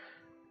otherwise.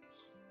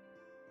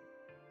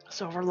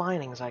 Silver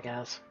linings, I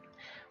guess.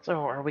 So,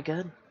 are we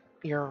good?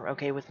 You're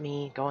okay with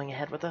me going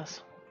ahead with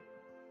this?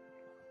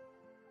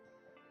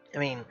 I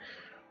mean,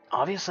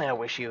 obviously I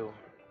wish you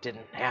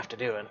didn't have to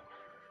do it,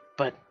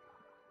 but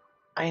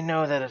I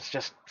know that it's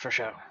just for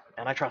show,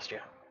 and I trust you.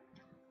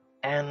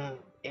 And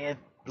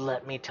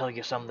let me tell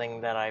you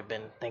something that I've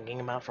been thinking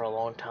about for a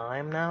long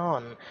time now,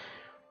 and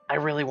I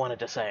really wanted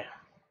to say.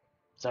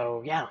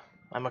 So, yeah,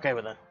 I'm okay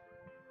with it.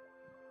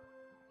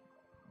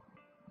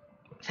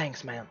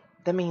 Thanks, man.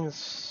 That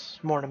means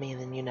more to me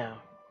than you know.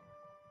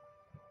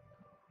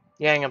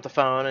 You hang up the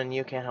phone, and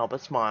you can't help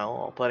but smile,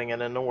 while putting it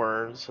into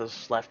words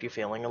has left you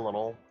feeling a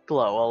little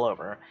glow all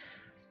over.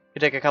 You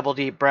take a couple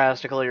deep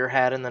breaths to clear your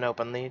head, and then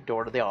open the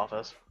door to the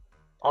office.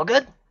 All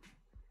good?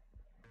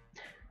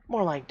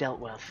 More like dealt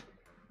with.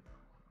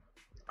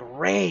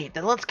 Great,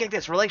 then let's kick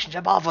this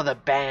relationship off with a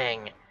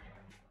bang.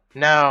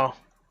 No.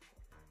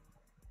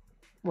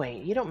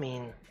 Wait, you don't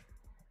mean...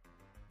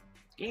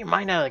 Get your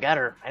mind out of the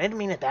gutter. I didn't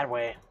mean it that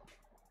way.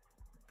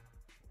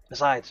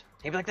 Besides,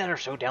 people like that are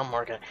so down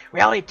market.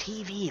 Reality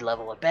TV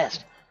level at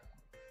best.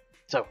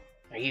 So,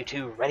 are you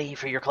two ready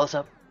for your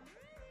close-up?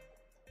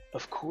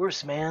 Of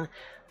course, man.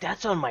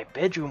 That's on my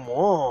bedroom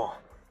wall.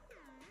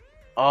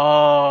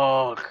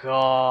 Oh,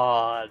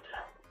 God.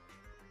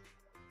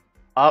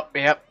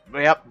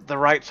 Yep. The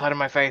right side of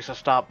my face has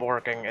stopped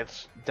working.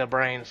 The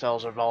brain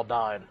cells have all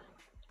died.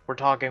 We're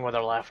talking with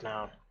our left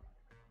now.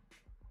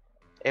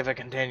 If it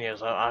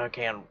continues, I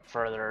can't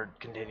further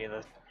continue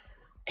this.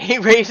 He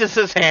raises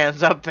his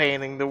hands up,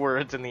 painting the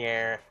words in the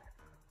air.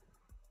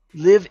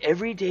 Live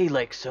every day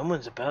like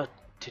someone's about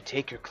to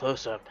take your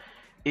close-up.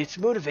 It's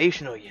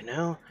motivational, you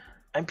know?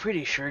 I'm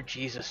pretty sure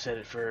Jesus said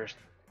it first.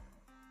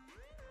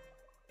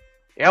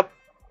 Yep.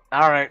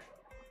 Alright.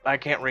 I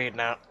can't read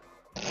now.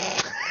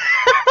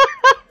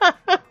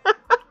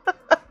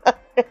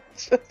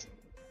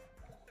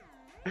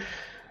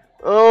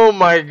 Oh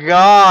my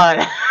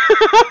god.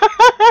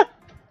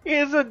 He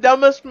is the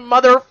dumbest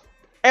mother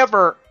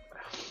ever.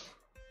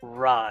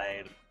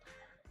 Right.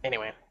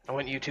 Anyway, I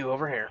want you two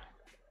over here.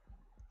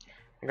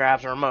 He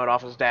grabs a remote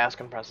off his desk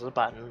and presses a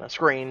button. A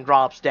screen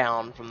drops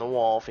down from the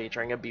wall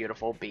featuring a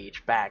beautiful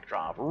beach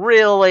backdrop.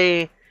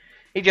 Really?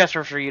 He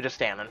gestures for you to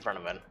stand in front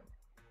of it.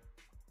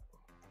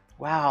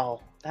 Wow,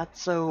 that's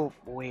so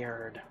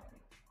weird.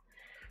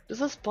 Does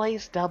this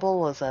place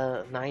double as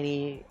a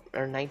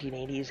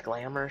 1980s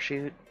glamour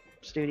shoot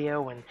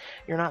studio when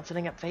you're not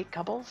setting up fake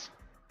couples?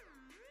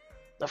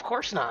 Of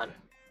course not.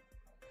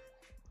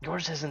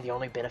 Yours isn't the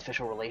only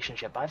beneficial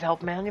relationship I've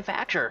helped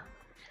manufacture.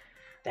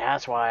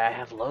 That's why I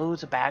have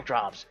loads of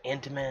backdrops.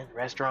 Intimate,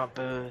 restaurant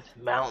booth,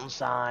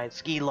 mountainside,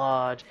 ski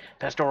lodge,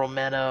 pastoral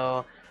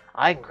meadow.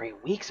 I can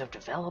create weeks of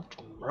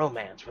developed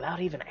romance without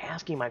even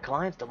asking my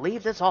clients to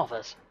leave this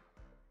office.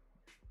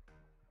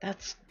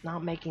 That's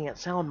not making it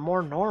sound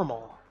more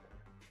normal.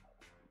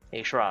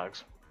 He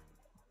shrugs.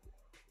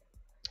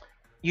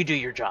 You do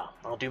your job.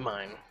 I'll do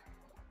mine.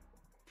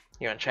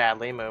 You and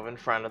Chadley move in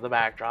front of the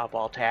backdrop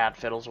while Tad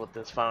fiddles with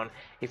his phone.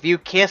 If you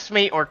kiss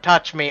me or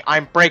touch me,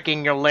 I'm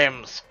breaking your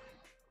limbs.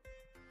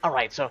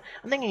 Alright, so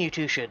I'm thinking you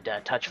two should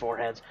touch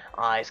foreheads,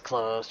 eyes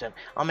closed, and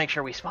I'll make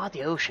sure we spot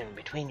the ocean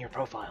between your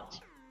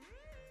profiles.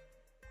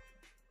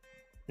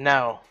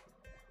 No.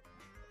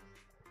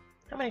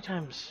 How many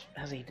times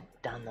has he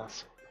done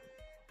this?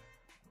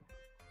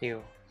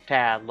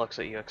 Tad looks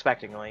at you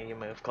expectingly. You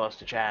move close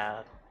to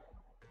Chad.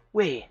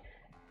 Wait,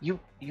 you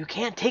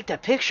can't take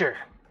that picture.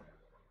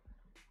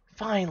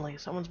 Finally,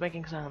 someone's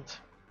making sense.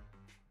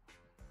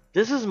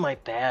 This is my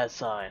bad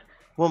side.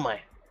 Well,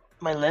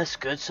 my less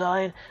good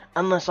side,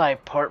 unless I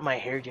part my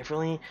hair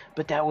differently,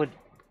 but that would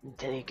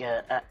take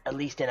at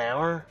least an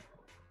hour.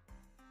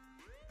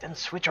 Then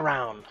switch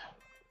around.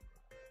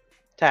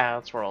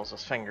 Tad swirls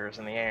his fingers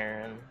in the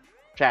air, and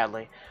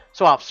Chadley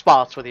swaps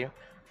spots with you.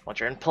 Once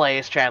you're in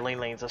place, Chadley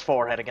leans his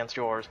forehead against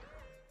yours.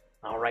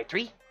 Alright,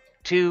 3,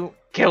 2,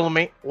 kill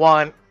me,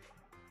 1.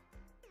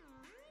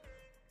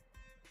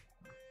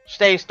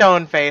 Stay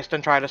stone-faced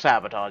and try to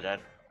sabotage it.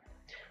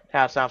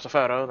 Tad snaps a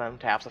photo, then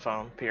taps the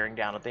phone, peering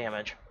down at the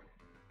image.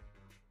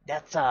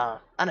 That's,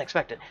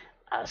 unexpected,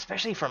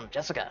 especially from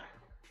Jessica.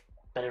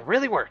 But it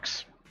really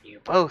works. You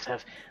both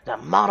have the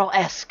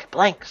model-esque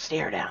blank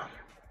stare down.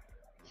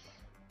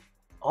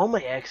 All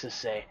my exes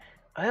say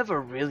I have a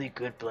really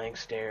good blank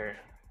stare.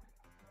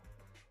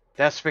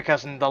 That's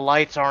because the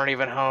lights aren't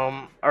even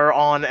home, or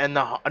on, and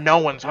no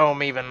one's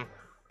home even.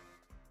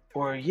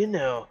 Or,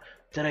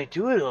 that I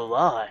do it a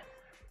lot.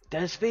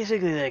 That's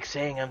basically like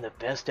saying I'm the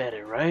best at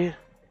it, right?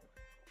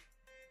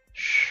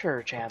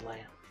 Sure, Chadley.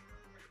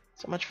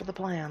 So much for the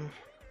plan.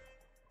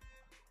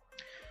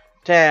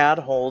 Tad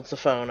holds the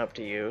phone up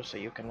to you so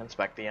you can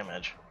inspect the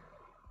image.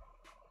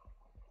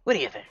 What do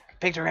you think?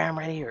 Pictogram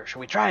ready, or should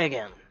we try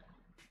again?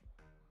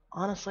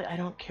 Honestly, I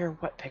don't care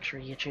what picture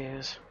you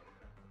choose.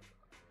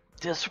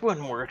 This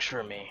one works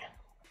for me.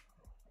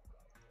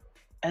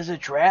 As a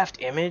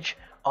draft image,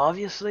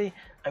 obviously,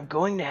 I'm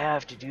going to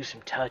have to do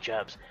some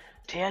touch-ups.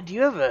 Tad, do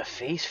you have a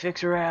face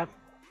fixer app?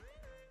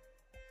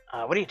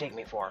 What do you take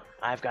me for?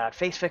 I've got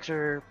face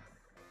fixer,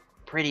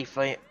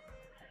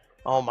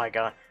 oh my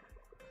god.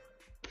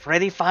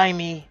 Pretty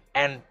Me,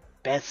 and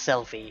Best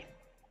Selfie.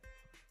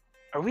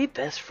 Are we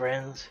best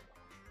friends?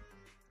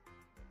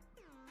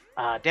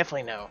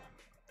 Definitely no.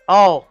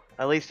 Oh,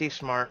 at least he's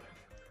smart.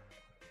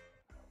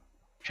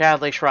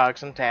 Chadley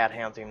shrugs and Tad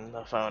hands him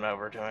the phone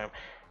over to him.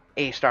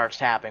 He starts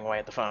tapping away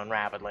at the phone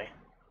rapidly.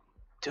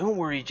 Don't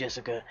worry,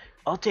 Jessica.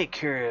 I'll take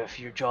care of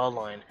your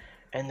jawline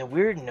and the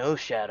weird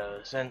nose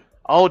shadows and...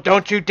 Oh,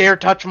 don't you dare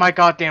touch my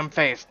goddamn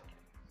face!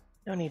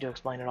 No need to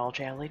explain it all,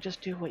 Chadley.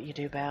 Just do what you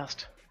do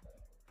best.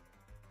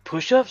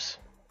 Push-ups?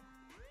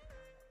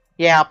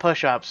 Yeah,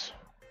 push-ups.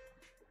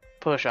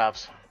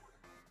 Push-ups.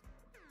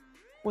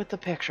 With the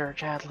picture,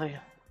 Chadley.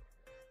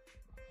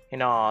 He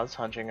nods,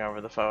 hunching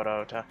over the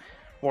photo to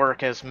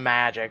work his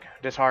magic.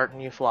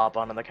 Disheartened, you flop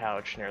onto the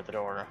couch near the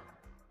door.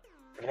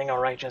 Everything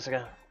alright,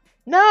 Jessica?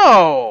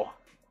 No!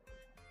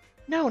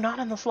 No, not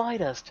in the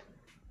slightest.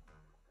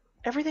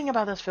 Everything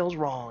about this feels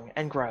wrong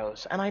and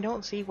gross, and I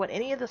don't see what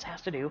any of this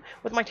has to do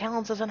with my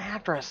talents as an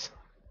actress.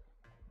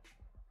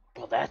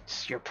 Well,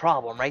 that's your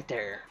problem right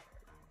there.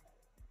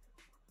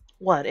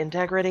 What,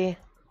 integrity?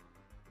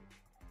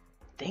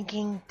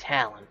 Thinking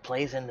talent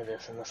plays into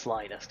this in the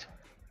slightest.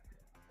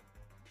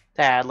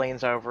 Tad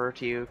leans over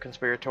to you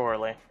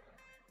conspiratorially.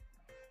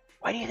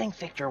 Why do you think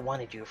Victor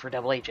wanted you for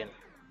double agent?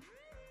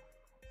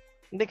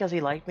 Because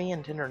he liked me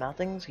in Tender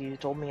Nothings. He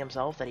told me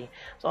himself that he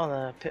saw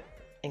the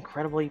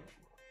incredibly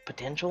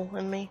potential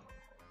in me.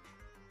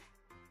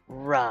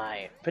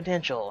 Right,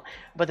 potential.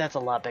 But that's a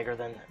lot bigger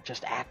than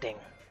just acting.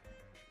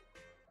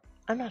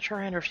 I'm not sure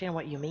I understand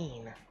what you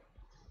mean.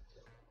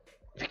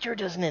 Victor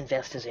doesn't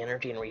invest his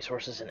energy and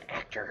resources in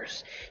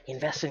actors. He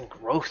invests in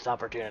growth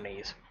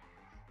opportunities.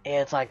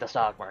 It's like the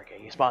stock market.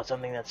 You spot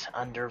something that's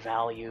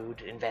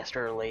undervalued, invest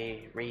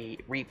early,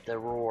 reap the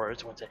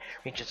rewards once it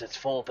reaches its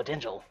full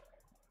potential.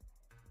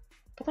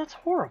 But that's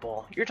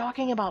horrible. You're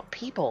talking about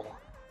people.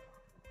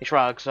 He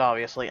shrugs,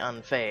 obviously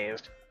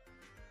unfazed.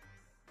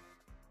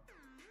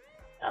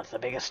 That's the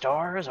biggest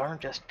stars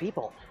aren't just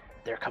people.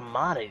 They're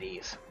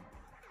commodities.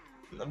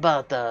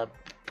 But the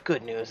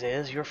good news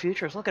is your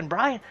future's looking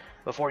bright.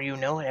 Before you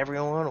know it,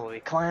 everyone will be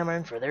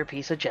clamoring for their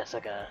piece of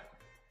Jessica.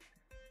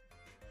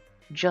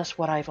 Just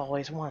what I've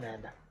always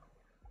wanted.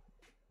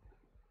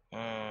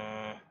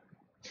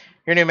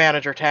 Your new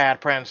manager, Tad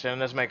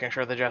Princeton, is making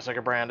sure the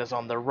Jessica brand is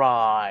on the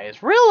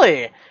rise.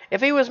 Really?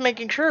 If he was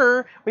making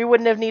sure, we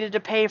wouldn't have needed to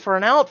pay for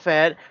an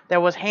outfit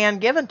that was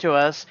hand-given to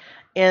us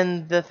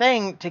in the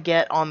thing to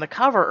get on the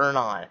cover or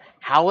not.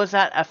 How is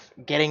that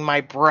getting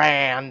my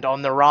brand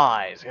on the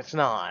rise? It's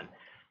not.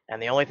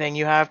 And the only thing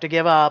you have to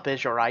give up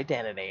is your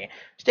identity.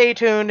 Stay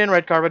tuned in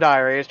Red Carpet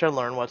Diaries to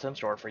learn what's in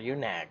store for you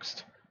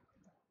next.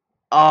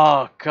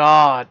 Oh,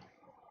 God.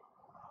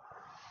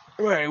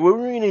 Right, what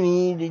we're gonna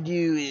need to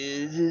do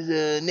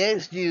is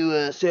next do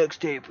a sex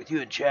tape with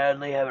you and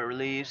Chadley, have it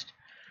released.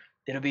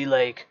 It'll be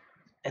like,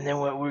 and then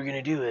what we're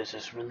gonna do is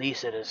just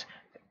release it as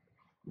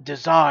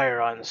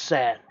Desire on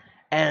set.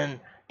 And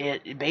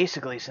it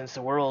basically, since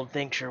the world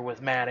thinks you're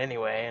with Matt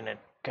anyway, and it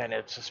kind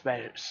of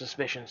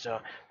suspicion, so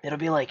it'll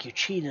be like you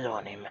cheated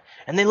on him.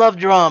 And they love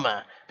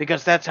drama,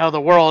 because that's how the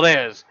world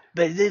is.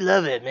 But they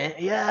love it, man.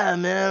 Yeah,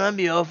 man, I'd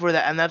be all for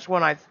that. And that's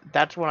when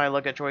I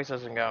look at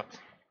choices and go,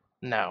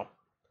 no.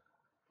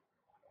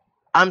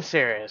 I'm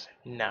serious.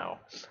 No.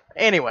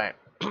 Anyway,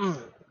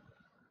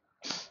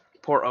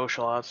 poor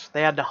Oshalots.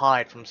 They had to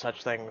hide from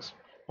such things.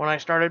 When I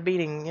started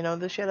beating,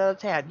 the shit out of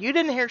Tad. You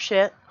didn't hear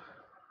shit.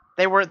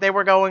 They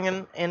were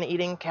going and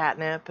eating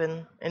catnip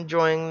and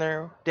enjoying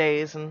their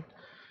days and,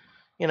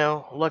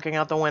 looking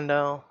out the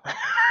window.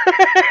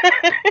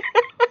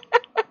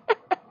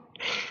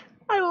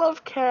 I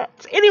love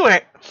cats.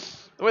 Anyway,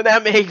 with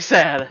that being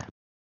said,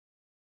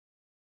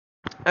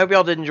 I hope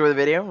y'all did enjoy the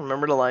video.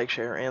 Remember to like,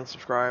 share, and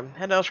subscribe.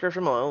 Head down the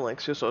description below,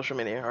 links to social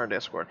media, our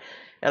Discord,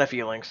 and a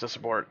few links to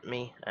support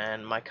me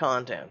and my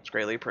content. It's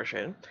greatly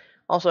appreciated.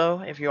 Also,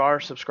 if you are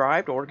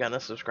subscribed or gonna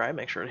subscribe,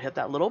 make sure to hit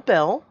that little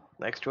bell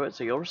next to it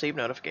so you'll receive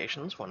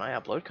notifications when I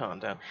upload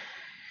content.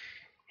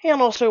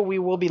 And also, we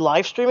will be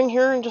live streaming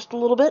here in just a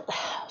little bit,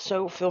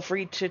 so feel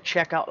free to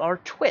check out our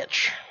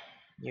Twitch.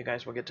 You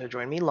guys will get to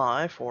join me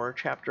live for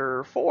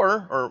Chapter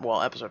 4, or,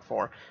 well, Episode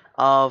 4,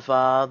 of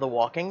The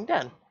Walking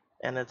Dead.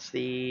 And it's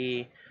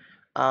the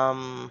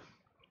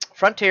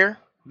Frontier.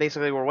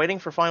 Basically, we're waiting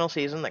for final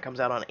season that comes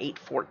out on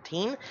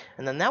 8/14,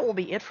 and then that will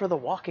be it for The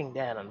Walking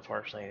Dead,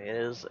 unfortunately. It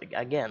is,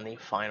 again, the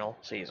final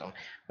season,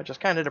 which is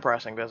kind of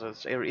depressing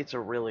because it's a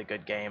really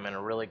good game and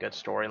a really good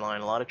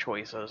storyline, a lot of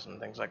choices and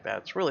things like that.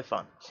 It's really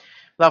fun.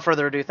 Without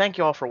further ado, thank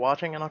you all for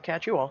watching, and I'll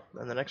catch you all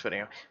in the next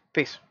video.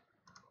 Peace.